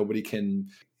maybe that nobody can.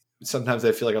 Sometimes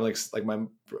I feel like I'm like my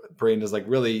brain is like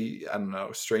really, I don't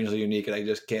know, strangely unique, and I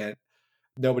just can't.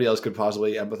 Nobody else could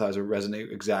possibly empathize or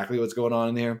resonate exactly what's going on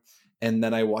in here. And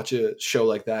then I watch a show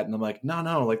like that, and I'm like,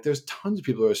 no, like there's tons of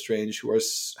people who are strange who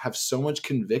have so much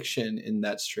conviction in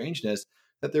that strangeness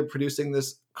that they're producing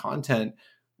this content,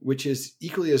 which is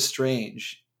equally as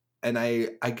strange. And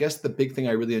I guess the big thing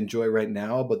I really enjoy right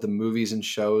now about the movies and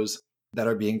shows that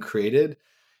are being created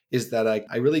is that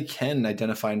I really can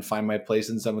identify and find my place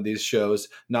in some of these shows,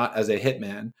 not as a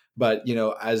hitman, but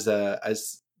as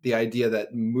the idea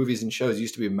that movies and shows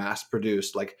used to be mass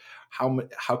produced. Like how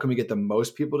can we get the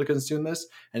most people to consume this?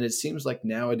 And it seems like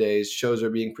nowadays shows are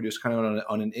being produced kind of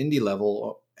on an indie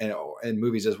level, and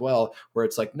movies as well, where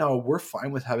it's like, no, we're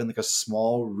fine with having like a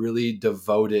small, really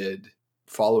devoted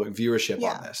following viewership on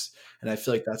Yeah. this. And I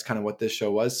feel like that's kind of what this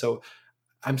show was. So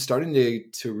I'm starting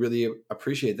to really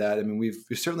appreciate that. I mean, we've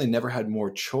certainly never had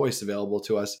more choice available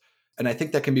to us. And I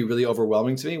think that can be really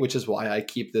overwhelming to me, which is why I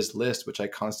keep this list, which I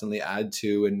constantly add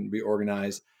to and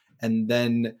reorganize. And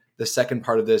then the second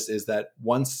part of this is that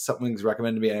once something's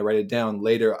recommended to me and I write it down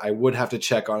later, I would have to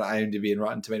check on IMDb and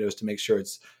Rotten Tomatoes to make sure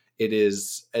it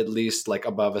is at least like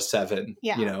above a 7,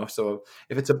 Yeah. So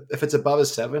if it's above a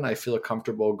 7, I feel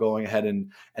comfortable going ahead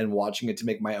and watching it to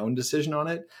make my own decision on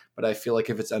it. But I feel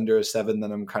like if it's under a 7,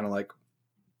 then I'm kind of like,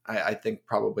 I think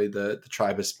probably the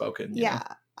tribe has spoken. Yeah.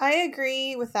 I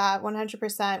agree with that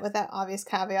 100%, with that obvious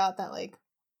caveat that like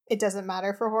it doesn't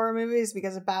matter for horror movies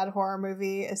because a bad horror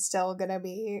movie is still going to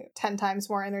be 10 times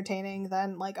more entertaining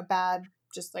than like a bad,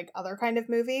 just like other kind of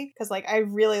movie. Because like I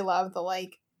really love the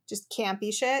like just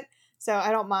campy shit. So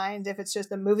I don't mind if it's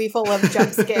just a movie full of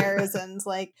jump scares and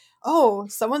like, oh,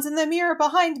 someone's in the mirror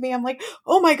behind me. I'm like,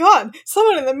 oh my God,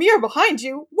 someone in the mirror behind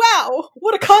you. Wow,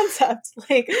 what a concept.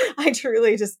 Like, I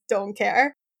truly just don't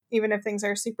care. Even if things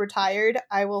are super tired,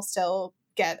 I will still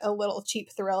get a little cheap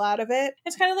thrill out of it.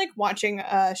 It's kind of like watching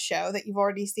a show that you've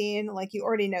already seen. Like, you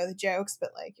already know the jokes, but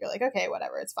like, you're like, okay,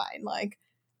 whatever, it's fine. Like,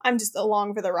 I'm just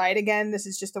along for the ride again. This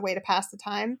is just a way to pass the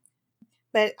time.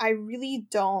 But I really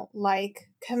don't like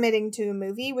committing to a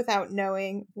movie without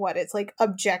knowing what its like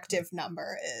objective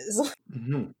number is.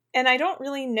 Mm-hmm. And I don't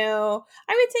really know.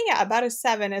 I would say, yeah, about a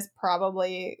 7 is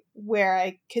probably where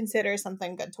I consider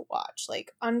something good to watch.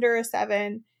 Like under a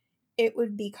 7, it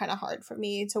would be kind of hard for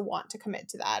me to want to commit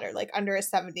to that, or like under a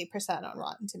 70% on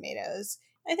Rotten Tomatoes.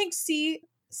 I think C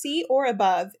or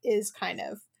above is kind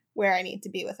of where I need to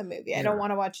be with a movie. I don't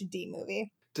want to watch a D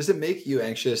movie. Does it make you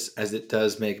anxious, as it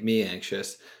does make me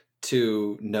anxious,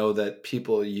 to know that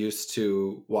people used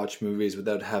to watch movies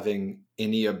without having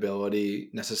any ability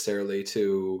necessarily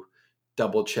to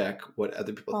double check what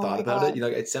other people thought about it? You know,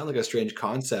 it sounds like a strange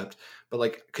concept, but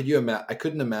like, could you imagine? I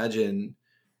couldn't imagine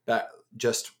that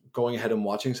just going ahead and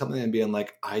watching something and being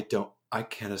like, I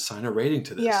can't assign a rating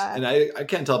to this. Yeah. And I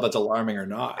can't tell if that's alarming or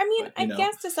not. I mean, I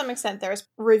guess to some extent there was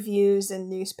reviews in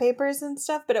newspapers and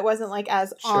stuff, but it wasn't like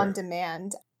as on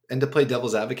demand. And to play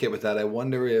devil's advocate with that, I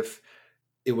wonder if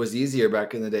it was easier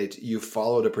back in the day. You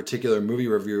followed a particular movie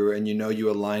reviewer and you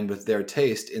aligned with their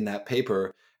taste in that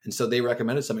paper. And so they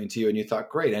recommended something to you and you thought,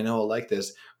 great, I know I'll like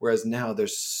this. Whereas now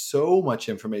there's so much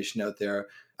information out there,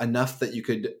 enough that you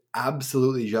could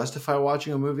absolutely justify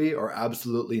watching a movie or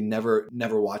absolutely never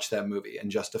watch that movie, and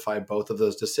justify both of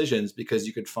those decisions because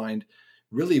you could find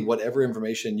really whatever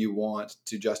information you want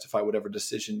to justify whatever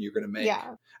decision you're going to make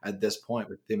at this point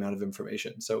with the amount of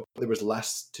information. So there was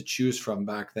less to choose from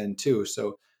back then too.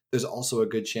 So there's also a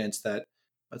good chance that,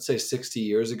 let's say 60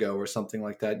 years ago or something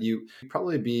like that, you'd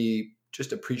probably be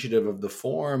just appreciative of the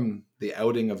form, the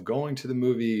outing of going to the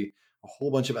movie, a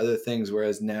whole bunch of other things.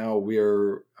 Whereas now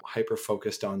we're hyper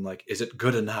focused on like, is it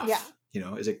good enough? Yeah. You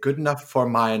know, is it good enough for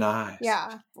mine eyes?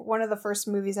 Yeah. One of the first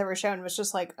movies ever shown was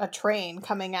just like a train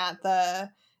coming at the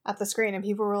screen, and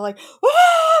people were like,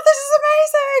 "Ah, this is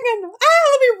amazing!" And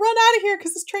let me run out of here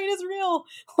because this train is real.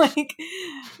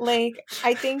 Like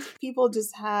I think people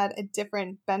just had a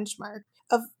different benchmark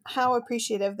of how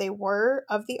appreciative they were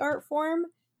of the art form,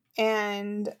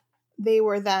 and they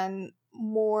were then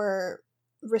more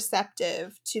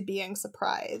receptive to being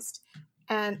surprised.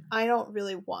 And I don't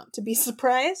really want to be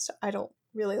surprised. I don't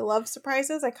really love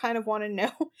surprises. I kind of want to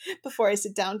know before I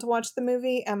sit down to watch the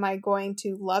movie, am I going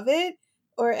to love it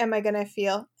or am I going to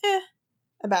feel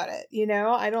about it? You know,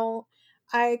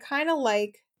 I kind of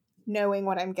like knowing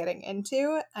what I'm getting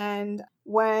into. And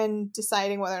when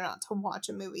deciding whether or not to watch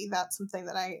a movie, that's something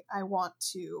that I want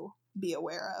to be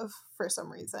aware of for some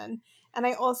reason. And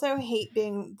I also hate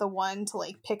being the one to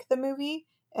like pick the movie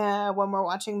when we're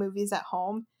watching movies at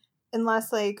home.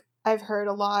 Unless like I've heard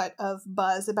a lot of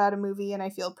buzz about a movie and I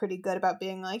feel pretty good about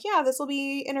being like, yeah, this will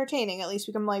be entertaining. At least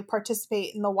we can like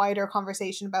participate in the wider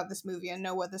conversation about this movie and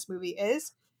know what this movie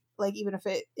is. Like even if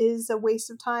it is a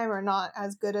waste of time or not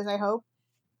as good as I hope.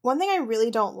 One thing I really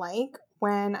don't like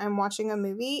when I'm watching a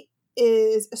movie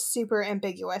is a super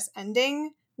ambiguous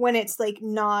ending when it's like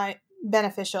not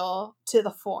beneficial to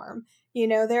the form. You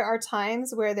know, there are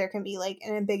times where there can be like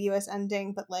an ambiguous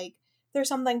ending, but like there's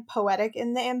something poetic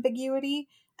in the ambiguity.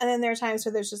 And then there are times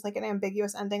where there's just like an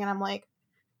ambiguous ending and I'm like,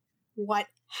 what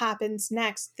happens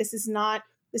next? This is not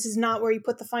where you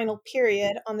put the final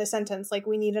period on the sentence. Like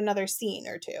we need another scene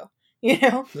or two, you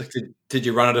know? Like, did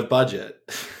you run out of budget?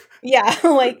 Yeah.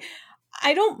 Like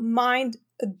I don't mind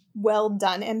a well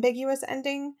done ambiguous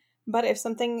ending, but if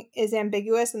something is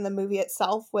ambiguous and the movie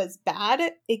itself was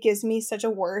bad, it gives me such a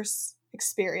worse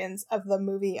experience of the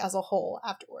movie as a whole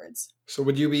afterwards. So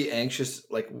would you be anxious,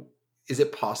 like, is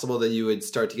it possible that you would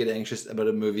start to get anxious about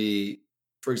a movie?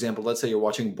 For example, let's say you're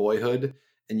watching Boyhood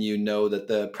and you know that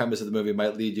the premise of the movie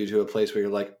might lead you to a place where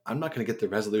you're like, I'm not going to get the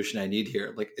resolution I need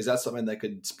here. Like, is that something that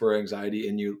could spur anxiety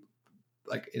in you,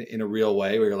 like in a real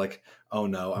way, where you're like, oh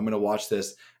no, I'm going to watch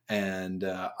this and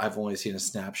I've only seen a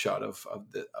snapshot of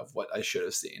what I should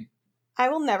have seen? I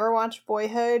will never watch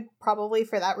Boyhood, probably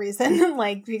for that reason,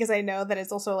 like because I know that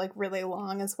it's also like really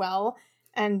long as well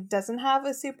and doesn't have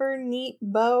a super neat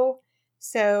bow.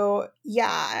 So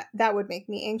yeah, that would make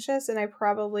me anxious, and I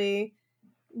probably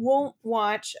won't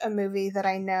watch a movie that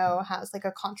I know has like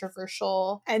a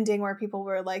controversial ending where people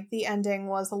were like, the ending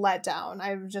was a letdown.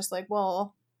 I'm just like,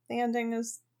 well, the ending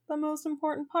is the most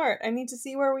important part. I need to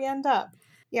see where we end up.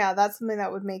 Yeah, that's something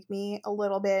that would make me a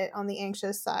little bit on the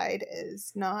anxious side,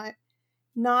 is not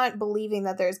believing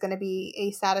that there's going to be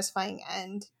a satisfying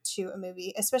end to a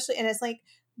movie, especially, and it's like,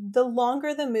 the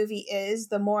longer the movie is,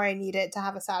 the more I need it to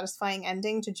have a satisfying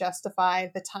ending to justify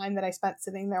the time that I spent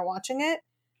sitting there watching it.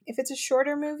 If it's a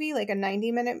shorter movie, like a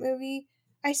 90-minute movie,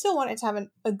 I still want it to have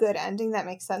a good ending that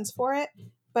makes sense for it,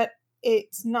 but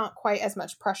it's not quite as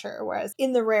much pressure. Whereas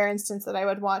in the rare instance that I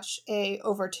would watch a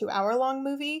over 2 hour long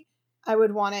movie, I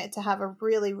would want it to have a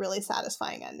really, really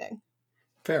satisfying ending.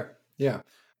 Fair. Yeah.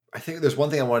 I think there's one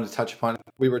thing I wanted to touch upon.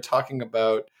 We were talking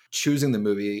about choosing the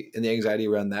movie and the anxiety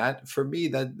around that. For me,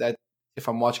 that if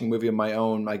I'm watching a movie of my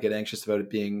own, I get anxious about it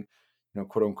being,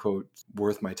 quote unquote,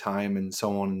 worth my time and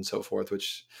so on and so forth,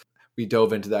 which we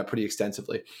dove into that pretty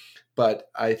extensively. But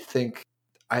I think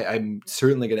I'm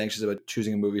certainly get anxious about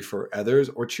choosing a movie for others,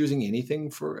 or choosing anything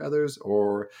for others,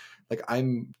 or like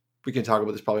we can talk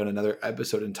about this probably on another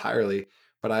episode entirely.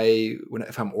 But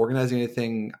if I'm organizing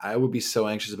anything, I would be so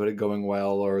anxious about it going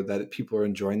well, or that people are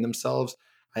enjoying themselves.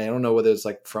 I don't know whether it's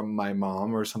like from my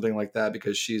mom or something like that,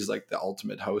 because she's like the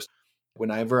ultimate host.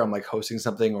 Whenever I'm like hosting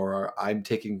something or I'm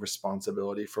taking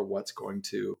responsibility for what's going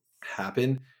to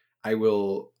happen, I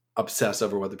will obsess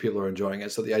over whether people are enjoying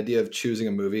it. So the idea of choosing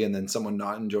a movie and then someone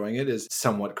not enjoying it is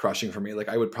somewhat crushing for me. Like,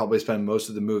 I would probably spend most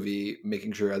of the movie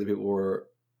making sure other people were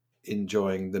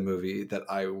enjoying the movie that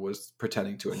I was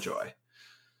pretending to enjoy.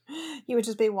 You would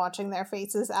just be watching their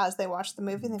faces as they watch the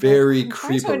movie. Very like, I'm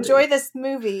creepily. trying to enjoy this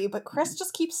movie, but Chris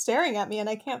just keeps staring at me and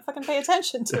I can't fucking pay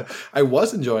attention to it. I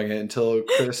was enjoying it until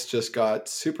Chris just got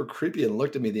super creepy and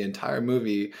looked at me the entire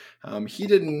movie. He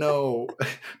didn't know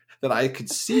that I could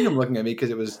see him looking at me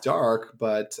because it was dark,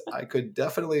 but I could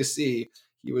definitely see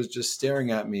he was just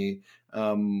staring at me,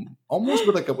 almost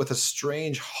with a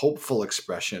strange, hopeful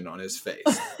expression on his face.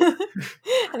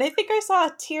 And I think I saw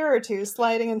a tear or two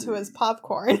sliding into his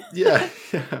popcorn. Yeah.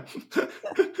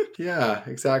 Yeah,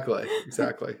 exactly.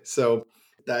 So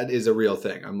that is a real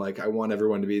thing. I'm like, I want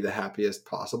everyone to be the happiest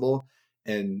possible.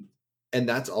 And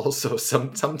that's also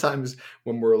sometimes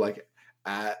when we're like,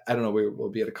 I don't know, we'll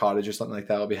be at a cottage or something like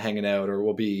that. We'll be hanging out, or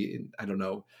we'll be in, I don't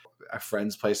know, a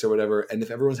friend's place or whatever. And if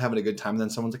everyone's having a good time, then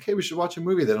someone's like, hey, we should watch a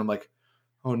movie. Then I'm like,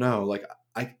 oh no, like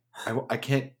I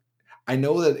can't. I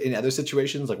know that in other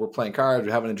situations, like we're playing cards,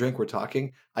 we're having a drink, we're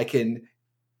talking, I can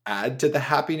add to the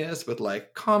happiness with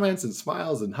like comments and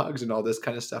smiles and hugs and all this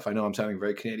kind of stuff. I know I'm sounding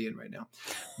very Canadian right now,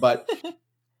 but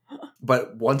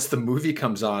once the movie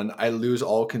comes on, I lose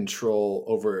all control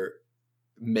over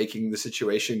making the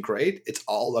situation great. It's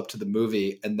all up to the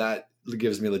movie, and that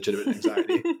gives me legitimate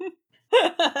anxiety.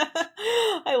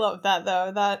 I love that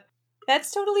though.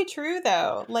 That's totally true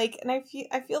though. Like, and I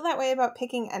feel that way about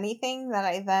picking anything that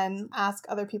I then ask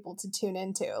other people to tune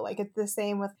into. Like, it's the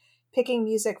same with picking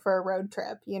music for a road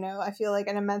trip, I feel like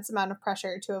an immense amount of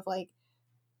pressure to have like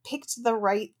picked the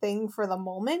right thing for the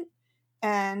moment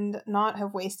and not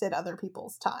have wasted other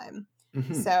people's time.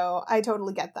 Mm-hmm. So I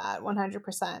totally get that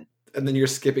 100%. And then you're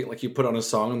skipping, like you put on a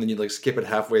song and then you like skip it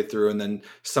halfway through, and then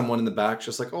someone in the back's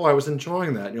just like, oh, I was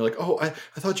enjoying that. And you're like, oh, I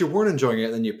thought you weren't enjoying it.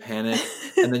 And then you panic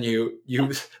and then you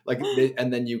like,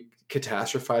 and then you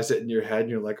catastrophize it in your head and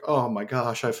you're like, oh my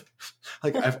gosh, I've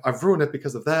ruined it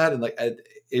because of that. And like,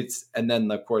 and then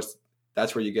of course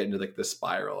that's where you get into like the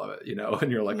spiral of it,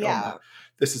 and you're like, yeah. Oh,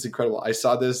 this is incredible. I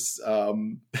saw this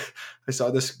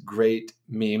great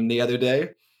meme the other day,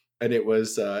 and it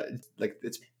was like,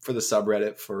 it's for the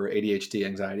subreddit for ADHD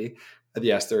anxiety.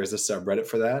 Yes, there is a subreddit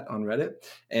for that on Reddit,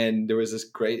 and there was this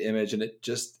great image, and it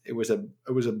was a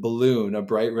balloon, a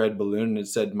bright red balloon, and it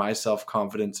said "My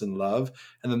self-confidence and love,"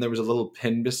 and then there was a little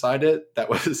pin beside it that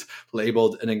was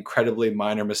labeled "An incredibly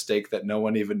minor mistake that no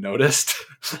one even noticed."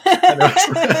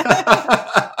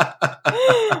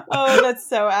 Oh, that's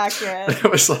so accurate.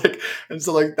 It was like, and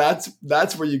so like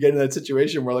that's where you get in that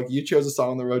situation where like you chose a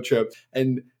song on the road trip,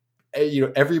 and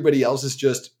everybody else is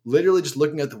just literally just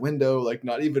looking out the window, like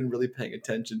not even really paying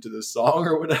attention to the song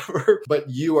or whatever. But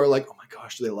you are like, oh my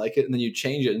gosh, do they like it? And then you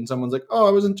change it and someone's like, oh,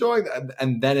 I was enjoying that.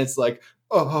 And then it's like,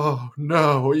 oh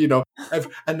no,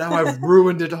 and now I've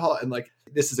ruined it all. And like,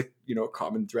 this is a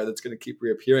common thread that's going to keep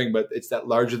reappearing, but it's that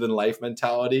larger than life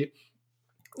mentality.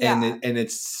 Yeah. And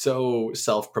it's so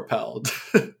self-propelled.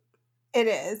 It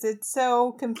is. It's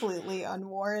so completely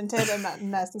unwarranted and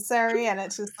unnecessary, and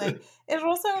it's just like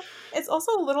it's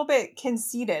also a little bit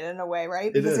conceited in a way,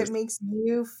 right? Because it makes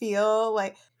you feel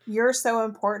like you're so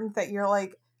important that you're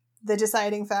like the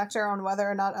deciding factor on whether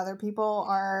or not other people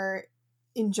are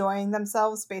enjoying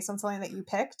themselves based on something that you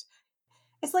picked,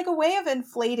 it's like a way of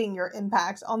inflating your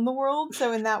impact on the world.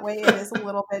 So in that way, it is a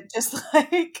little bit just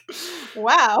like,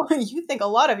 wow, you think a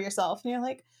lot of yourself. And you're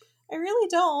like, I really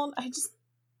don't. I just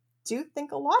do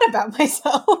think a lot about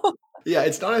myself. Yeah,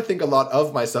 it's not I think a lot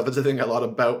of myself, it's I think a lot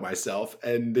about myself.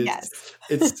 And Yes.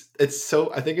 it's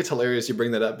so, I think it's hilarious you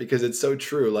bring that up because it's so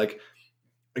true. Like,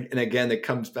 and again, it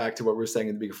comes back to what we were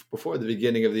saying before the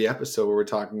beginning of the episode where we're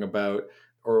talking about,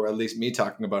 or at least me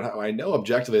talking about how I know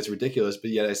objectively it's ridiculous, but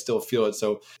yet I still feel it.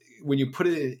 So when you put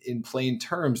it in plain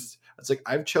terms, it's like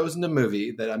I've chosen a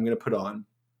movie that I'm going to put on.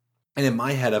 And in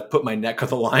my head, I've put my neck on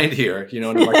the line here, and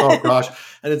I'm like, oh gosh.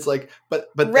 And it's like, but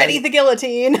ready then, the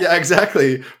guillotine. Yeah,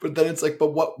 exactly. But then it's like,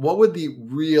 but what would the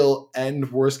real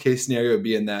end worst case scenario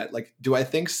be in that? Like, do I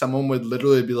think someone would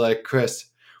literally be like, Chris,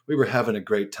 we were having a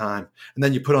great time, and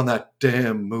then you put on that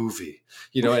damn movie,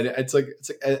 and it's like,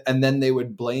 and then they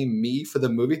would blame me for the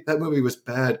movie. That movie was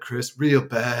bad, Chris, real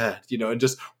bad, and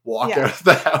just walk out of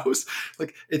the house.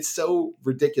 Like, it's so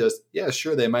ridiculous. Yeah,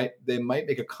 sure, they might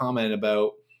make a comment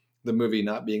about the movie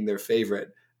not being their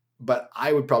favorite, but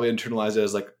I would probably internalize it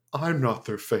as like, I'm not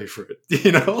their favorite,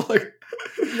 like,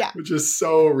 yeah, which is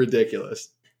so ridiculous.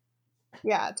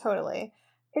 Yeah, totally.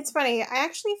 It's funny. I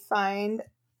actually find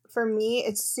for me,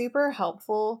 it's super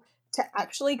helpful to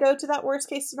actually go to that worst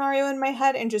case scenario in my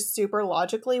head and just super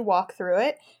logically walk through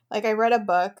it. Like I read a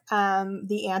book,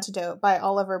 The Antidote by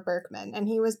Oliver Berkman, and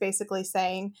he was basically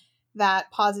saying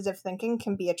that positive thinking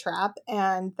can be a trap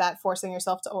and that forcing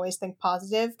yourself to always think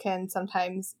positive can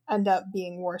sometimes end up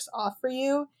being worse off for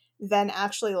you than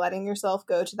actually letting yourself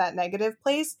go to that negative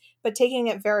place, but taking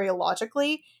it very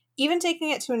logically, even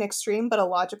taking it to an extreme, but a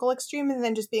logical extreme, and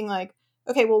then just being like,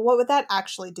 okay, well, what would that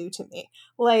actually do to me?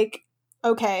 Like,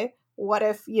 okay, what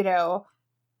if,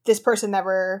 this person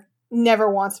never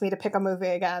wants me to pick a movie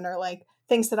again, or like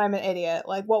thinks that I'm an idiot?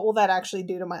 Like, what will that actually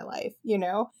do to my life?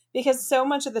 Because so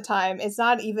much of the time, it's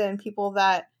not even people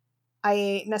that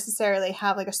I necessarily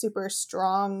have like a super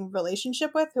strong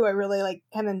relationship with who I really like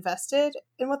am invested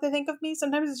in what they think of me.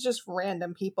 Sometimes it's just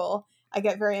random people. I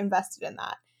get very invested in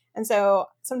that. And so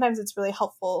sometimes it's really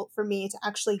helpful for me to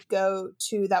actually go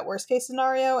to that worst case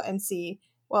scenario and see,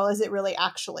 well, is it really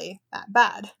actually that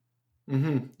bad?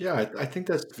 Mm-hmm. Yeah, I think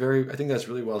that's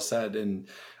really well said, and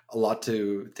a lot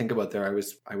to think about there.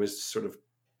 I was sort of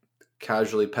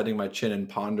casually petting my chin and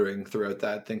pondering throughout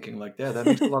that, thinking like, yeah, that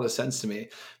makes a lot of sense to me,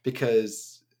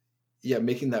 because yeah,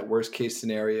 making that worst case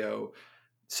scenario,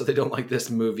 so they don't like this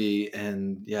movie,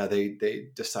 and yeah, they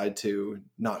decide to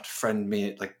not friend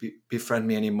me, like befriend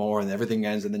me anymore, and everything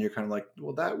ends, and then you're kind of like,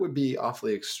 well, that would be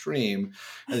awfully extreme,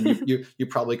 and then you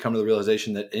probably come to the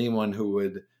realization that anyone who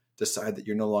would decide that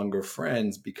you're no longer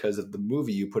friends because of the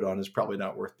movie you put on is probably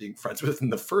not worth being friends with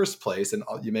in the first place, and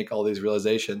you make all these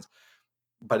realizations.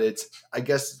 But it's, I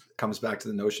guess, comes back to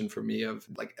the notion for me of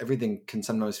like everything can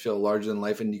sometimes feel larger than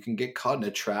life, and you can get caught in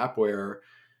a trap where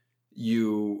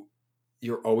you're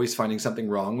always finding something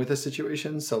wrong with a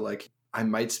situation. So like I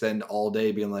might spend all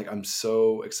day being like, I'm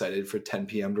so excited for 10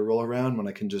 p.m. to roll around when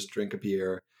I can just drink a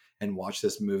beer and watch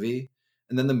this movie.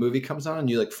 And then the movie comes on and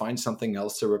you like find something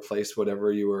else to replace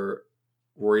whatever you were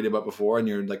worried about before, and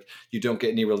you're like, you don't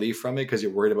get any relief from it because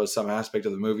you're worried about some aspect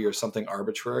of the movie or something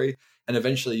arbitrary. And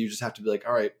eventually you just have to be like,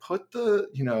 all right, put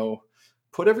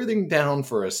everything down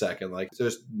for a second. Like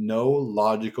there's no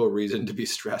logical reason to be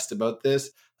stressed about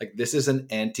this. Like this is an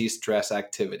anti-stress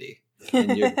activity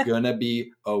and you're gonna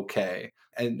be okay.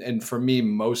 And for me,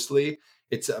 mostly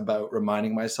it's about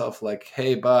reminding myself like,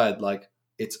 hey bud, like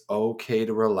it's okay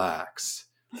to relax.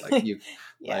 Like you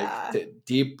Yeah. like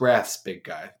deep breaths, big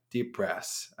guy. Deep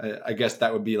breaths. I guess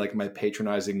that would be like my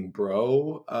patronizing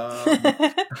bro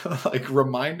like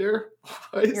reminder.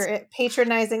 Your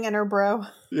patronizing inner bro.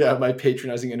 Yeah, my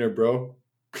patronizing inner bro.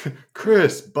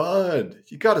 Chris, bud,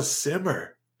 you gotta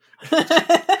simmer.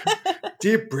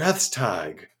 Deep breaths,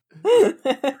 Tig.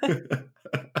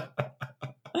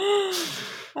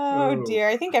 Oh dear.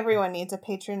 I think everyone needs a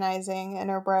patronizing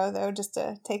inner bro, though, just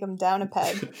to take them down a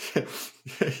peg.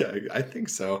 Yeah, I think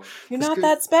so. You're not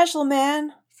that special,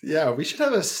 man. Yeah, we should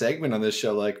have a segment on this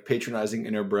show, like patronizing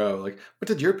inner bro. Like, what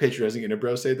did your patronizing inner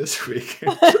bro say this week?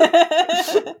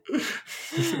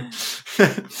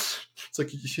 It's like,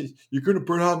 you're going to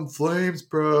burn out in flames,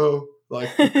 bro.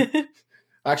 Like,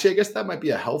 actually, I guess that might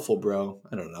be a helpful bro.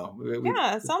 I don't know.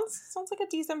 Yeah, sounds like a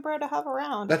decent bro to have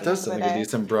around. That does sound like a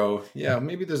decent bro. Yeah,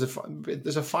 maybe there's a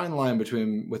fine line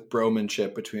with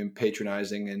bromanship between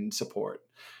patronizing and support.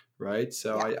 Right.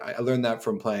 So yeah. I learned that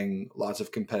from playing lots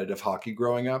of competitive hockey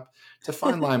growing up. It's a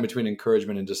fine line between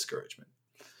encouragement and discouragement.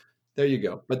 There you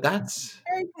go. But that's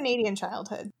very Canadian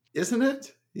childhood. Isn't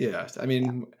it? Yes. I Yeah.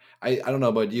 mean, I don't know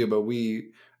about you, but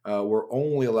we were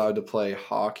only allowed to play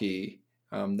hockey.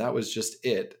 That was just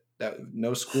it. That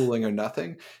no schooling or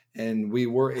nothing, and we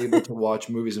were able to watch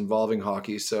movies involving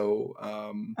hockey. So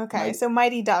Okay, so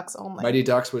Mighty Ducks only. Mighty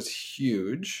Ducks was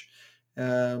huge.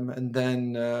 And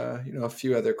then a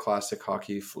few other classic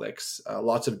hockey flicks.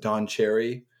 Lots of Don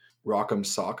Cherry, Rock'em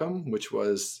Sock'em, which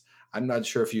was, I'm not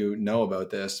sure if you know about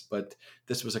this, but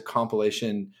this was a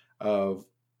compilation of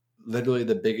literally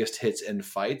the biggest hits and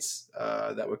fights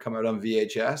that would come out on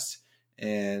VHS,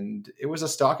 and it was a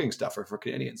stocking stuffer for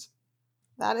Canadians.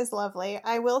 That is lovely.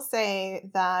 I will say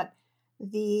that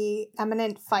the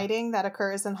eminent fighting that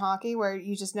occurs in hockey, where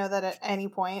you just know that at any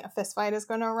point a fist fight is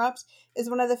going to erupt, is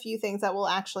one of the few things that will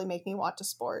actually make me watch a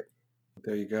sport.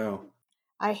 There you go.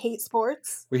 I hate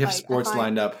sports. We have Like, I sports find,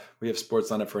 lined up. We have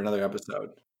sports lined up for another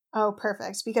episode. oh,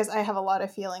 perfect, because I have a lot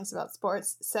of feelings about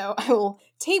sports. So I will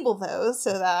table those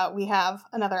so that we have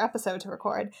another episode to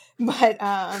record. But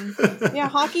yeah,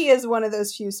 hockey is one of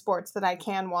those few sports that I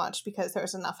can watch because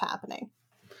there's enough happening.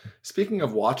 Speaking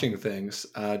of watching things,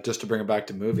 just to bring it back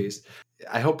to movies,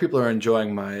 I hope people are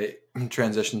enjoying my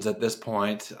transitions at this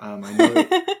point.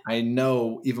 I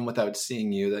know, even without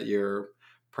seeing you, that you're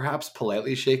perhaps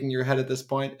politely shaking your head at this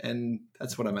point, and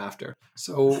that's what I'm after.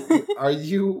 So, are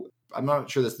you? I'm not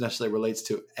sure this necessarily relates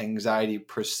to anxiety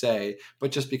per se,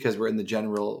 but just because we're in the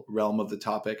general realm of the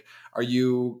topic, are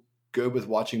you good with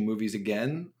watching movies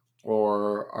again,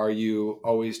 or are you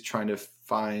always trying to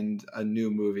find a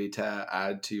new movie to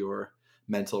add to your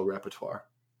mental repertoire?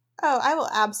 Oh, I will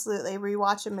absolutely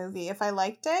rewatch a movie if I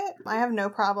liked it. I have no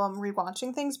problem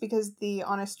rewatching things because the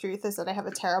honest truth is that I have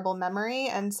a terrible memory,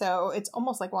 and so it's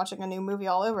almost like watching a new movie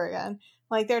all over again.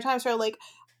 Like there are times where like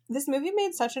this movie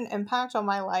made such an impact on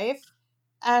my life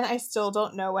and I still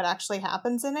don't know what actually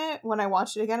happens in it. When I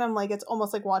watch it again, I'm like it's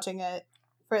almost like watching it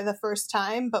for the first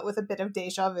time but with a bit of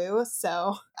deja vu.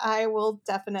 So, I will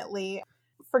definitely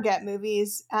forget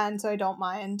movies and so I don't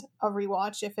mind a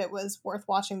rewatch if it was worth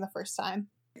watching the first time.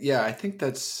 Yeah, I think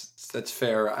that's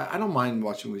fair. I don't mind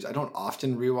watching movies. I don't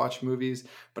often rewatch movies,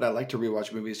 but I like to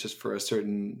rewatch movies just for a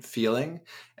certain feeling.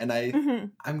 And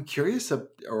Mhm. I'm curious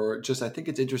or just I think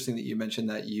it's interesting that you mentioned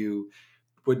that you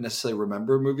wouldn't necessarily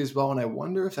remember movies well, and I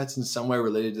wonder if that's in some way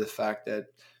related to the fact that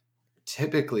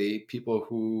typically people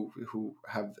who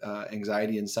have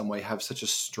anxiety in some way have such a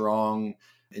strong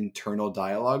internal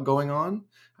dialogue going on.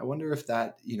 I wonder if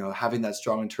that, having that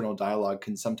strong internal dialogue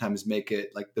can sometimes make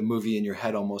it like the movie in your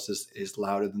head almost is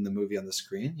louder than the movie on the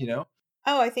screen.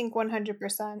 Oh, I think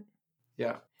 100%.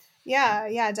 Yeah. Yeah,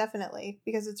 yeah, definitely.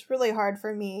 Because it's really hard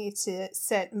for me to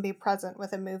sit and be present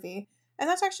with a movie. And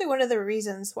that's actually one of the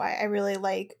reasons why I really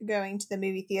like going to the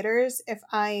movie theaters if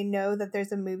I know that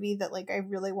there's a movie that like I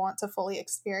really want to fully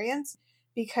experience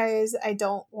because I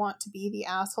don't want to be the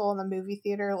asshole in the movie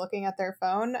theater looking at their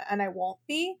phone and I won't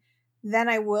be, then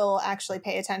I will actually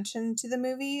pay attention to the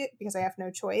movie because I have no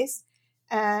choice.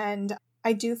 And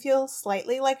I do feel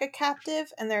slightly like a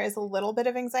captive, and there is a little bit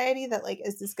of anxiety that like,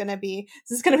 is this gonna be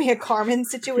a Carmen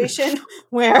situation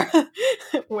where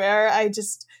where I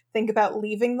just think about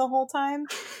leaving the whole time.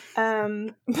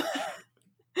 Um,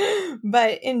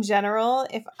 but in general,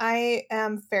 if I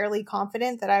am fairly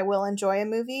confident that I will enjoy a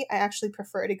movie, I actually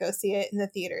prefer to go see it in the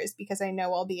theaters because I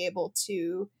know I'll be able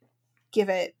to give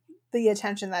it the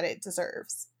attention that it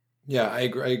deserves. Yeah, I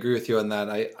agree with you on that.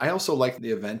 I also like the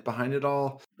event behind it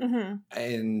all. Hmm.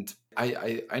 And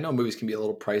I know movies can be a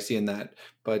little pricey in that,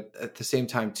 but at the same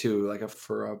time too, like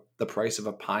the price of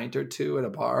a pint or two at a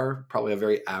bar, probably a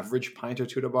very average pint or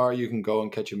two at a bar, you can go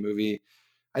and catch a movie.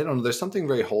 I don't know. There's something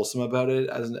very wholesome about it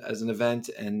as an event,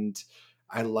 and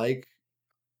I like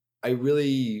I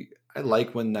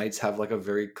like when nights have like a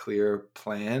very clear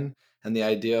plan, and the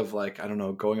idea of like I don't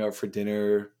know going out for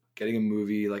dinner, getting a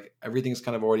movie, like everything's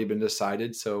kind of already been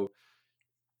decided. So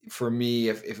for me,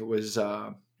 if it was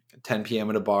 10 p.m.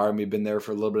 at a bar and we've been there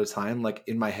for a little bit of time, like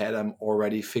in my head, I'm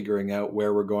already figuring out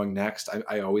where we're going next.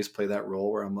 I always play that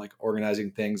role where I'm like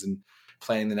organizing things and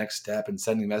planning the next step and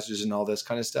sending messages and all this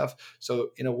kind of stuff.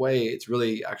 So in a way, it's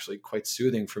really actually quite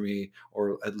soothing for me,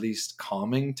 or at least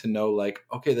calming to know like,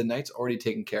 okay, the night's already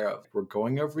taken care of. We're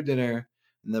going out for dinner.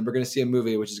 And then we're going to see a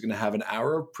movie, which is going to have an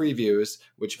hour of previews,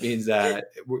 which means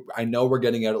that I know we're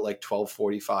getting out at like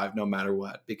 12:45, no matter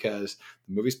what, because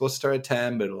the movie's supposed to start at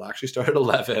 10, but it'll actually start at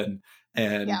 11.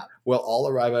 And Yeah. we'll all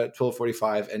arrive at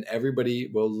 12:45, and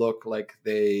everybody will look like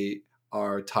they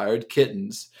are tired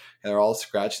kittens. And they're all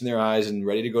scratching their eyes and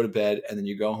ready to go to bed. And then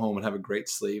you go home and have a great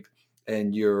sleep.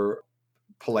 And you're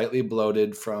politely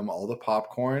bloated from all the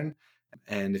popcorn.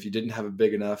 And if you didn't have a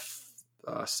big enough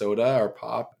soda or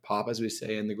pop as we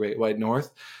say in the Great White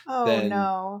North, Oh then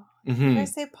no. You mhm,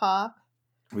 guys say pop?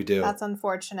 we do. That's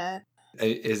unfortunate.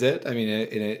 Is it? I mean,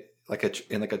 in a like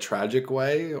in like a tragic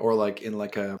way, or like in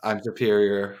like a I'm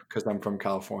superior because I'm from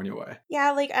California way.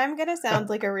 Yeah, like I'm gonna sound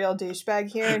like a real douchebag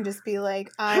here and just be like,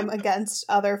 I'm against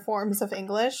other forms of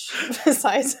English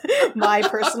besides my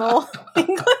personal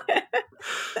English.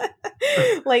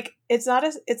 Like it's not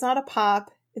a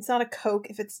pop, it's not a Coke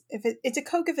it's a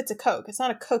Coke if it's a Coke. It's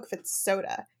not a Coke if it's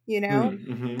soda, you know?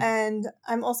 Mm-hmm. And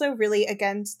I'm also really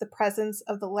against the presence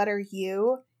of the letter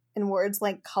U in words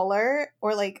like color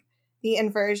or like the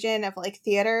inversion of like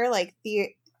theater, like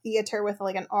theater with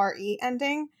like an RE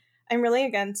ending. I'm really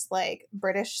against like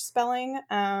British spelling.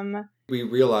 We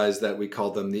realized that we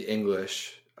called them the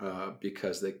English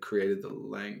because they created the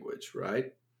language,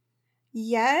 right?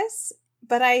 Yes,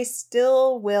 but I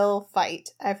still will fight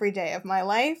every day of my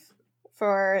life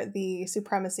for the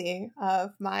supremacy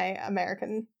of my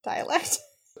American dialect.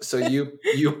 So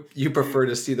you prefer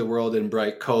to see the world in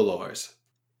bright colors.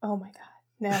 Oh my god.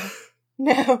 No.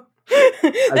 No.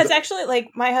 As, That's actually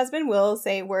like my husband will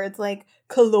say words like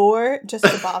color just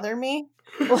to bother me.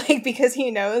 Like because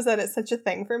he knows that it's such a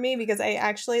thing for me because I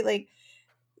actually like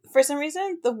for some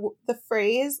reason the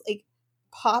phrase like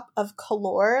pop of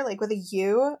color like with a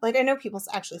U, like I know people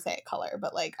actually say it color,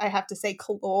 but like I have to say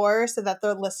color so that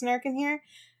the listener can hear.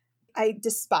 I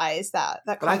despise that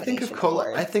but I think of combination of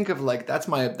color. I words. think of like that's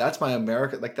my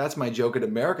American like that's my joke at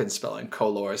American spelling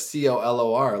color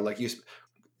COLOR like you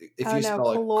if Oh you no,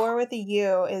 spell it color with a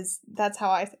U is that's how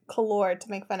I color to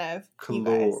make fun of you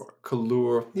guys.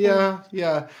 color. Color.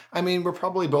 Yeah. I mean, we're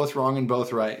probably both wrong and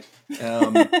both right.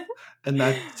 Um, and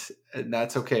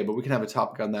that's okay. But we can have a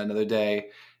topic on that another day.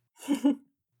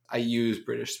 I use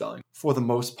British spelling for the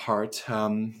most part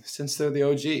since they're the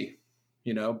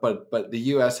OG, But the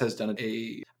U.S. has done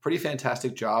a pretty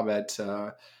fantastic job at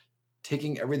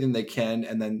taking everything they can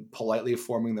and then politely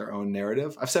forming their own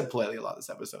narrative. I've said politely a lot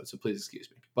this episode, so please excuse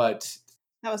me. But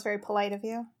That was very polite of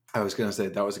you. I was going to say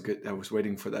that was a good. I was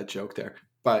waiting for that joke there.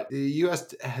 But the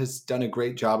U.S. has done a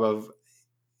great job of,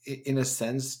 in a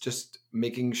sense, just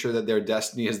making sure that their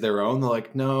destiny is their own. They're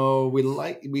like, no,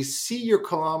 we see your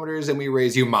kilometers and we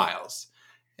raise you miles,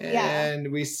 Yeah.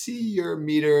 and we see your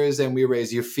meters and we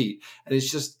raise you feet. And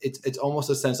it's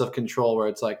almost a sense of control where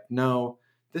it's like, no,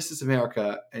 this is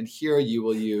America, and here you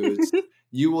will use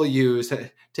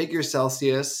take your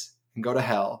Celsius and go to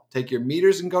hell. Take your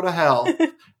meters and go to hell.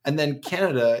 And then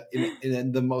Canada,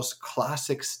 in the most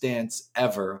classic stance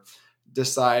ever,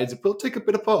 decides we'll take a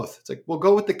bit of both. It's like we'll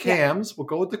go with the Yeah. cams, we'll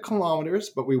go with the kilometers,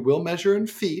 but we will measure in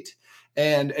feet.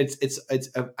 And it's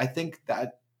I think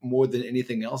that more than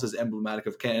anything else is emblematic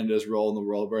of Canada's role in the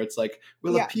world, where it's like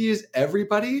we'll Yeah. appease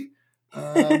everybody,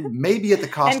 maybe at the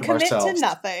cost And of commit to ourselves.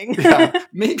 nothing. Yeah,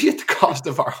 maybe at the cost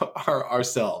of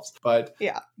ourselves. But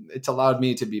Yeah. it's allowed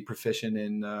me to be proficient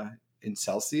in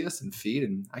Celsius and feet,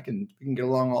 and we can get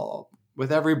along all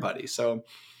with everybody. So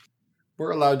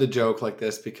we're allowed to joke like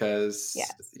this because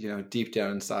Yes. deep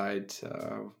down inside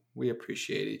we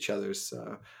appreciate each other's.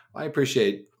 I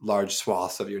appreciate large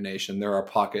swaths of your nation. There are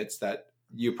pockets that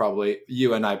you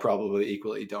and I probably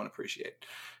equally don't appreciate.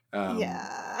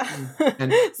 Yeah.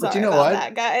 But Sorry you know about what?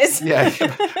 that, guys. Yeah,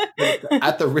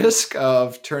 at the risk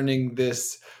of turning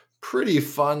this pretty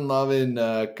fun-loving,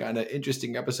 kind of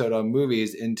interesting episode on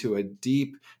movies into a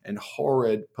deep and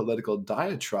horrid political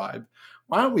diatribe,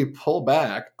 why don't we pull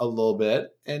back a little bit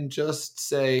and just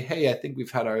say, "Hey, I think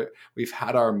we've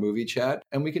had our movie chat,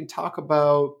 and we can talk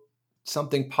about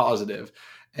something positive."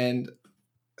 And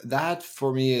that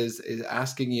for me is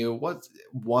asking you what's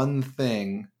one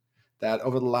thing that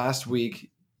over the last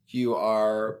week you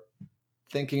are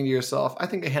thinking to yourself, I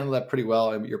think I handled that pretty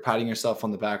well, and you're patting yourself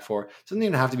on the back for. It doesn't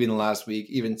even have to be in the last week,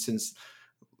 even since,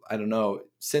 I don't know,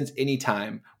 since any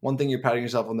time. One thing you're patting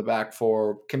yourself on the back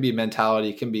for can be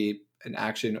mentality, can be an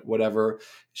action, whatever.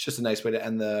 It's just a nice way to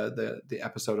end the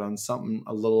episode on something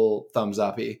a little thumbs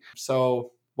uppy.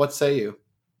 So what say you?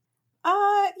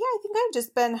 Yeah, I think I've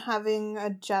just been having a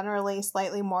generally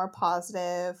slightly more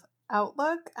positive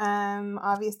outlook.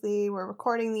 Obviously we're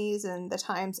recording these in the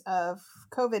times of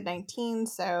COVID-19,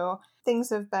 so things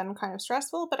have been kind of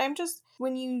stressful, but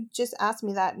when you just asked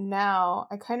me that now,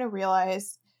 I kind of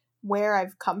realize where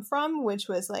I've come from, which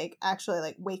was like actually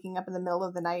like waking up in the middle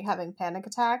of the night having panic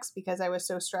attacks because I was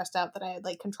so stressed out that I had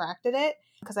like contracted it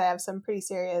because I have some pretty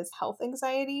serious health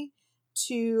anxiety,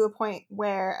 to a point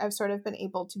where I've sort of been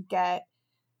able to get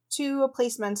to a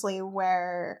place mentally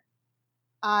where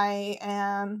I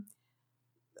am,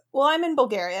 well, I'm in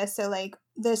Bulgaria, so like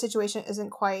the situation isn't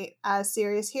quite as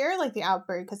serious here. Like the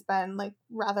outbreak has been like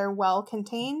rather well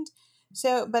contained.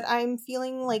 So, but I'm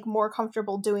feeling like more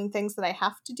comfortable doing things that I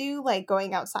have to do, like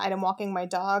going outside and walking my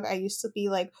dog. I used to be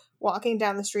like walking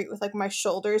down the street with like my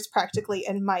shoulders practically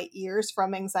in my ears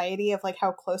from anxiety of like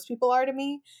how close people are to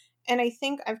me. And I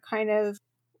think I've kind of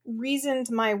reasoned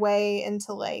my way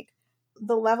into like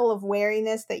the level of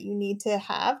wariness that you need to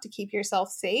have to keep yourself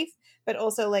safe, but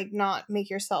also like not make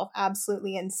yourself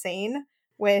absolutely insane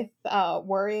with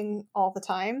worrying all the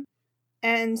time.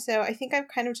 And so I think I've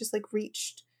kind of just like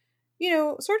reached,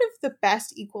 sort of the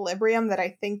best equilibrium that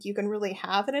I think you can really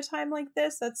have in a time like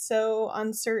this that's so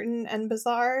uncertain and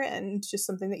bizarre and just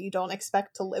something that you don't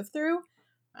expect to live through.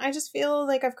 I just feel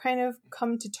like I've kind of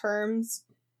come to terms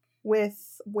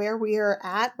with where we are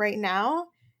at right now.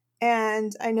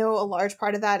 And I know a large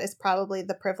part of that is probably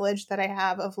the privilege that I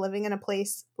have of living in a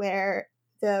place where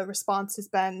the response has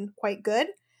been quite good.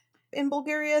 In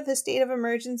Bulgaria, the state of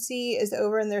emergency is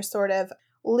over and they're sort of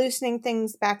loosening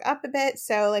things back up a bit.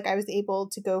 So, like, I was able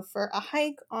to go for a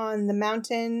hike on the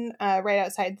mountain right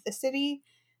outside the city.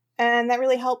 And that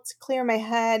really helped clear my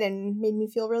head and made me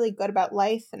feel really good about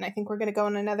life. And I think we're going to go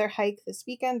on another hike this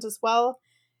weekend as well.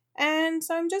 And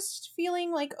so I'm just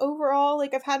feeling like overall,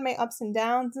 like I've had my ups and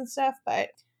downs and stuff, but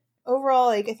overall,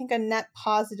 like I think a net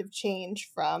positive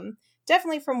change from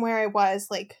definitely from where I was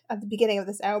like at the beginning of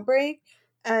this outbreak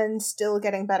and still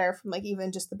getting better from like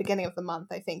even just the beginning of the month.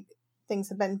 I think things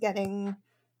have been getting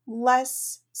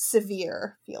less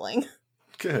severe feeling.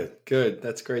 Good, good.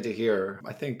 That's great to hear.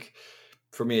 I think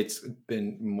for me, it's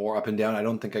been more up and down. I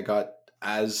don't think I got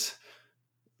as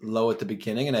low at the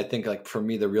beginning. And I think like for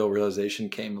me, the real realization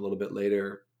came a little bit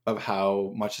later of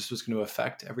how much this was going to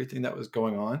affect everything that was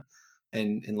going on.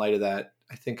 And in light of that,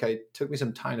 I think it took me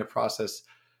some time to process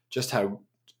just how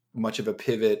much of a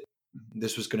pivot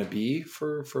this was going to be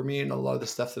for me and a lot of the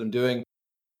stuff that I'm doing.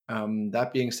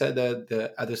 That being said,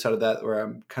 the other side of that, where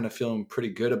I'm kind of feeling pretty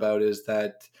good about, is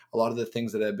that a lot of the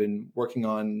things that I've been working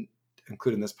on,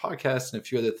 including this podcast and a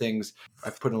few other things,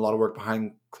 I've put in a lot of work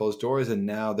behind closed doors, and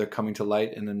now they're coming to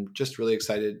light. And I'm just really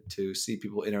excited to see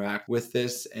people interact with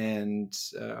this, and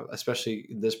especially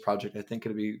this project. I think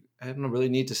I don't know, really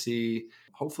need to see.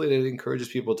 Hopefully, it encourages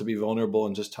people to be vulnerable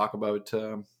and just talk about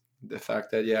the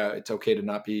fact that it's okay to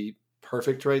not be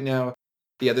perfect right now.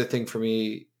 The other thing for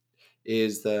me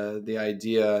is the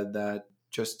idea that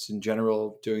just in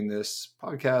general doing this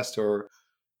podcast, or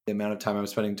the amount of time I'm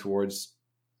spending towards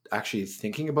actually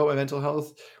thinking about my mental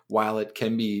health, while it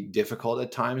can be difficult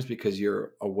at times because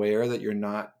you're aware that you're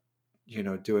not,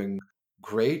 doing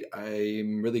great,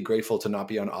 I'm really grateful to not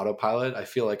be on autopilot. I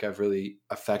feel like I've really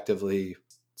effectively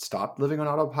stopped living on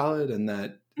autopilot, and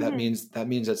that means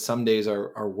that some days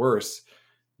are worse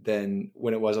than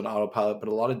when it was on autopilot, but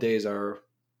a lot of days are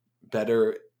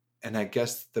better. And I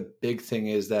guess the big thing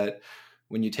is that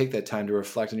when you take that time to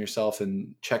reflect on yourself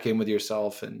and check in with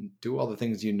yourself and do all the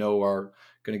things are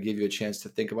going to give you a chance to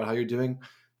think about how you're doing,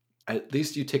 at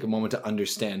least you take a moment to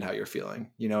understand how you're feeling,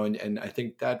 and I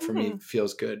think that for me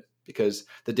feels good, because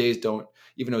the days don't,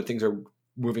 even though things are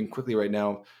moving quickly right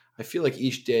now, I feel like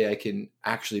each day I can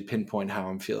actually pinpoint how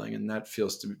I'm feeling, and that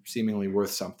feels to seemingly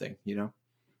worth something.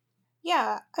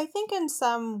 Yeah, I think in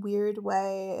some weird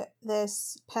way,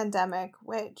 this pandemic,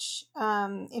 which,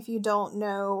 if you don't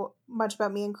know much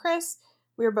about me and Chris,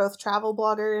 we're both travel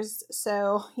bloggers.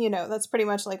 So, that's pretty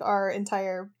much like our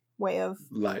entire way of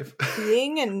Life.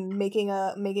 being and making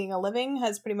a living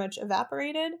has pretty much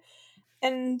evaporated.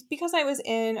 And because I was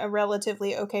in a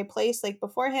relatively okay place like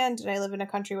beforehand, and I live in a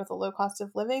country with a low cost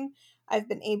of living, I've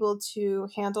been able to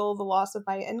handle the loss of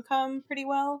my income pretty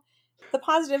well. The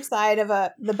positive side of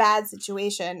the bad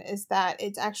situation is that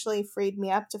it's actually freed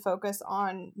me up to focus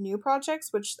on new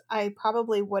projects, which I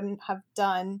probably wouldn't have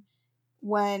done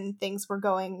when things were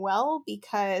going well,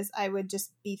 because I would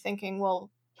just be thinking, well,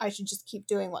 I should just keep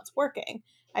doing what's working.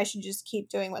 I should just keep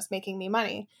doing what's making me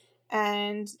money.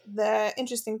 And the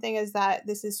interesting thing is that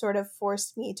this has sort of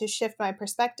forced me to shift my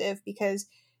perspective, because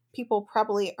people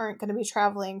probably aren't going to be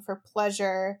traveling for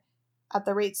pleasure at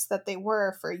the rates that they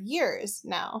were for years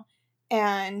now.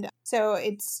 And so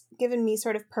it's given me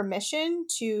sort of permission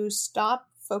to stop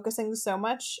focusing so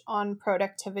much on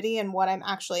productivity and what I'm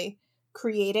actually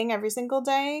creating every single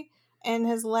day, and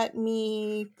has let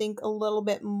me think a little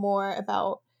bit more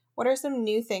about what are some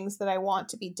new things that I want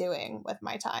to be doing with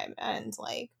my time, and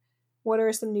like what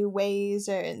are some new ways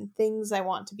and things I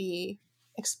want to be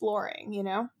exploring.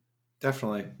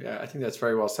 Definitely. Yeah, I think that's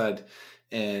very well said.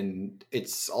 And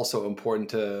it's also important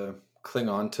to cling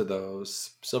on to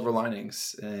those silver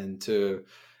linings, and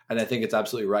I think it's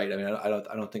absolutely right. I mean, I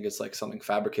don't think it's like something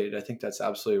fabricated. I think that's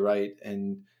absolutely right.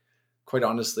 And quite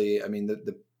honestly, I mean,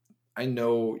 I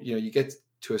know, you get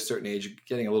to a certain age,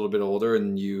 getting a little bit older,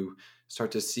 and you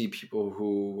start to see people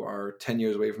who are 10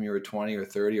 years away from you, or 20 or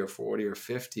 30 or 40 or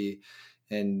 50.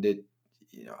 And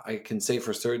I can say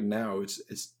for certain now,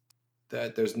 it's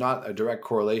that there's not a direct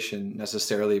correlation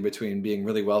necessarily between being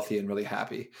really wealthy and really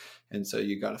happy. And so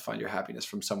you got to find your happiness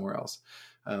from somewhere else.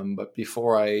 But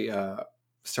before I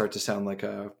start to sound like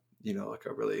a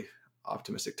really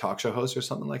optimistic talk show host or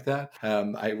something like that,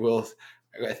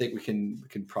 I think we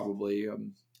can probably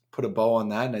put a bow on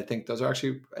that. And I think those are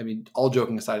actually, all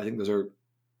joking aside, I think those are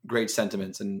great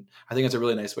sentiments. And I think it's a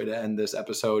really nice way to end this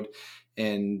episode.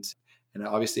 And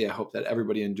obviously, I hope that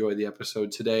everybody enjoyed the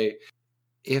episode today.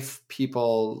 If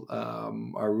people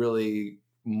are really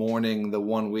mourning the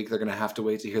 1 week, they're going to have to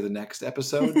wait to hear the next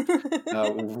episode.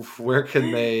 Where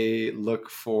can they look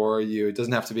for you? It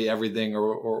doesn't have to be everything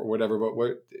or whatever,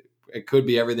 but it could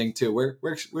be everything too.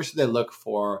 Where should they look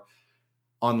for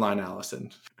online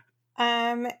Allison?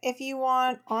 If you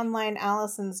want online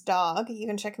Allison's dog, you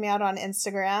can check me out on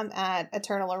Instagram at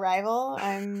Eternal Arrival.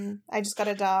 I just got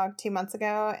a dog 2 months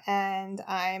ago, and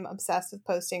I'm obsessed with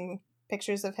posting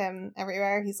pictures of him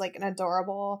everywhere. He's like an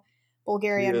adorable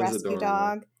Bulgarian rescue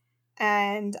dog,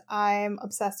 and I'm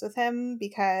obsessed with him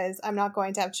because I'm not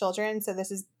going to have children, so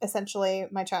this is essentially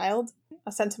my child,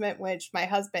 a sentiment which my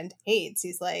husband hates.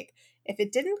 He's like, if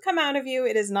it didn't come out of you,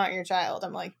 it is not your child.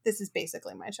 I'm like, this is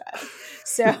basically my child.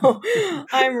 So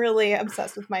I'm really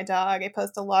obsessed with my dog. I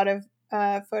post a lot of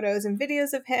photos and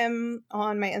videos of him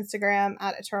on my Instagram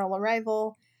at Eternal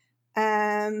Arrival.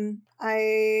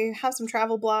 I have some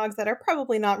travel blogs that are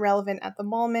probably not relevant at the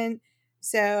moment.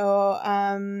 So,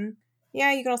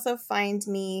 you can also find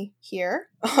me here,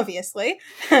 obviously,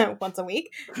 once a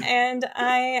week. And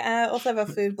I also have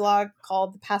a food blog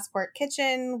called The Passport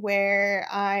Kitchen, where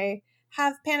I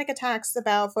have panic attacks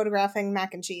about photographing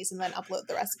mac and cheese and then upload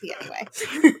the recipe anyway.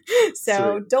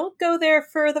 So Sweet. Don't go there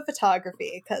for the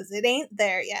photography because it ain't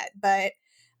there yet. But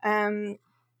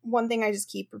one thing I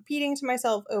just keep repeating to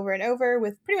myself over and over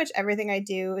with pretty much everything I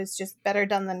do is just better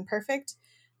done than perfect.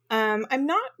 I'm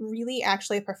not really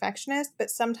actually a perfectionist, but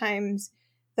sometimes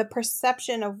the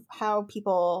perception of how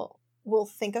people will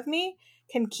think of me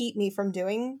can keep me from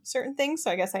doing certain things.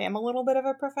 So I guess I am a little bit of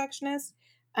a perfectionist.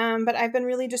 But I've been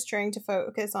really just trying to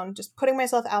focus on just putting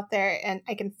myself out there and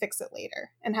I can fix it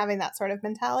later and having that sort of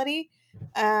mentality.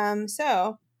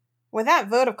 So with that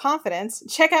vote of confidence,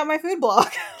 check out my food blog.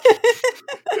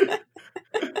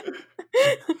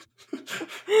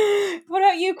 What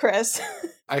about you, Chris?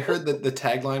 I heard that the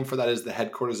tagline for that is the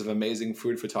headquarters of amazing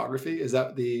food photography. Is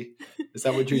that what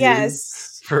you're using?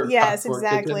 Yes,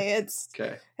 exactly. Kitchen? It's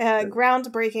okay.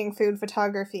 Groundbreaking food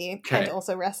photography and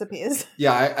also recipes.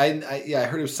 Yeah, I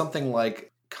heard it was something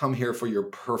like, come here for your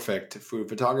perfect food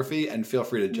photography and feel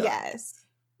free to judge.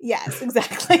 Yes,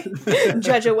 exactly.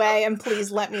 Judge away and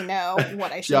please let me know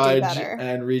what I should do better.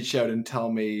 And reach out and tell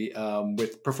me,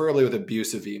 preferably with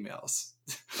abusive emails.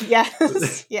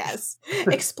 Yes.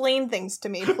 Explain things to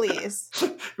me, please.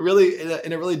 Really,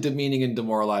 in a really demeaning and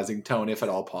demoralizing tone, if at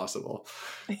all possible.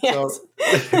 Yes.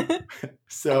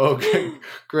 So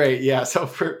great. Yeah. So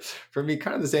for me,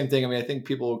 kind of the same thing. I think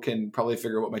people can probably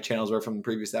figure out what my channels were from the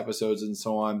previous episodes and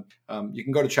so on. You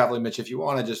can go to Traveling Mitch if you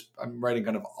want to. I'm writing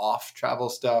kind of off travel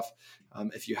stuff.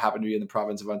 If you happen to be in the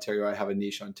province of Ontario, I have a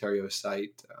niche Ontario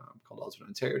site called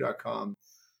ultimateontario.com.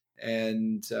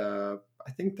 And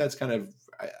I think that's kind of,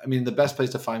 the best place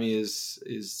to find me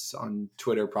is on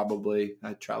Twitter, probably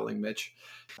at Traveling Mitch.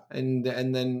 And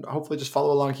then hopefully just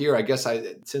follow along here. I guess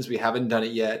since we haven't done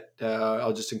it yet,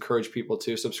 I'll just encourage people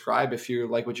to subscribe if you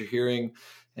like what you're hearing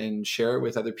and share it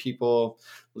with other people.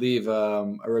 Leave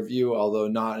a review, although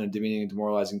not in a demeaning and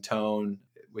demoralizing tone,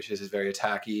 which is very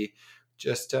attacky.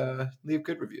 Just leave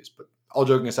good reviews. But all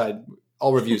joking aside,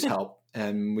 all reviews help.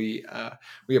 And we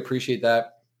appreciate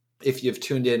that. If you've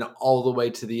tuned in all the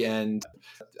way to the end,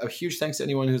 a huge thanks to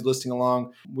anyone who's listening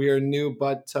along. We are new,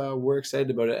 but we're excited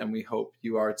about it, and we hope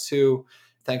you are too.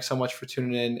 Thanks so much for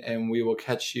tuning in, and we will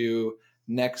catch you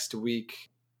next week.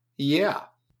 Yeah.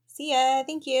 See ya.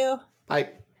 Thank you. Bye.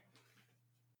 Do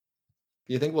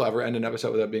you think we'll ever end an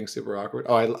episode without being super awkward?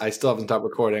 Oh, I still haven't stopped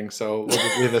recording, so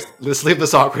we'll just leave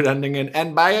this awkward ending in,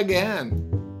 and bye again.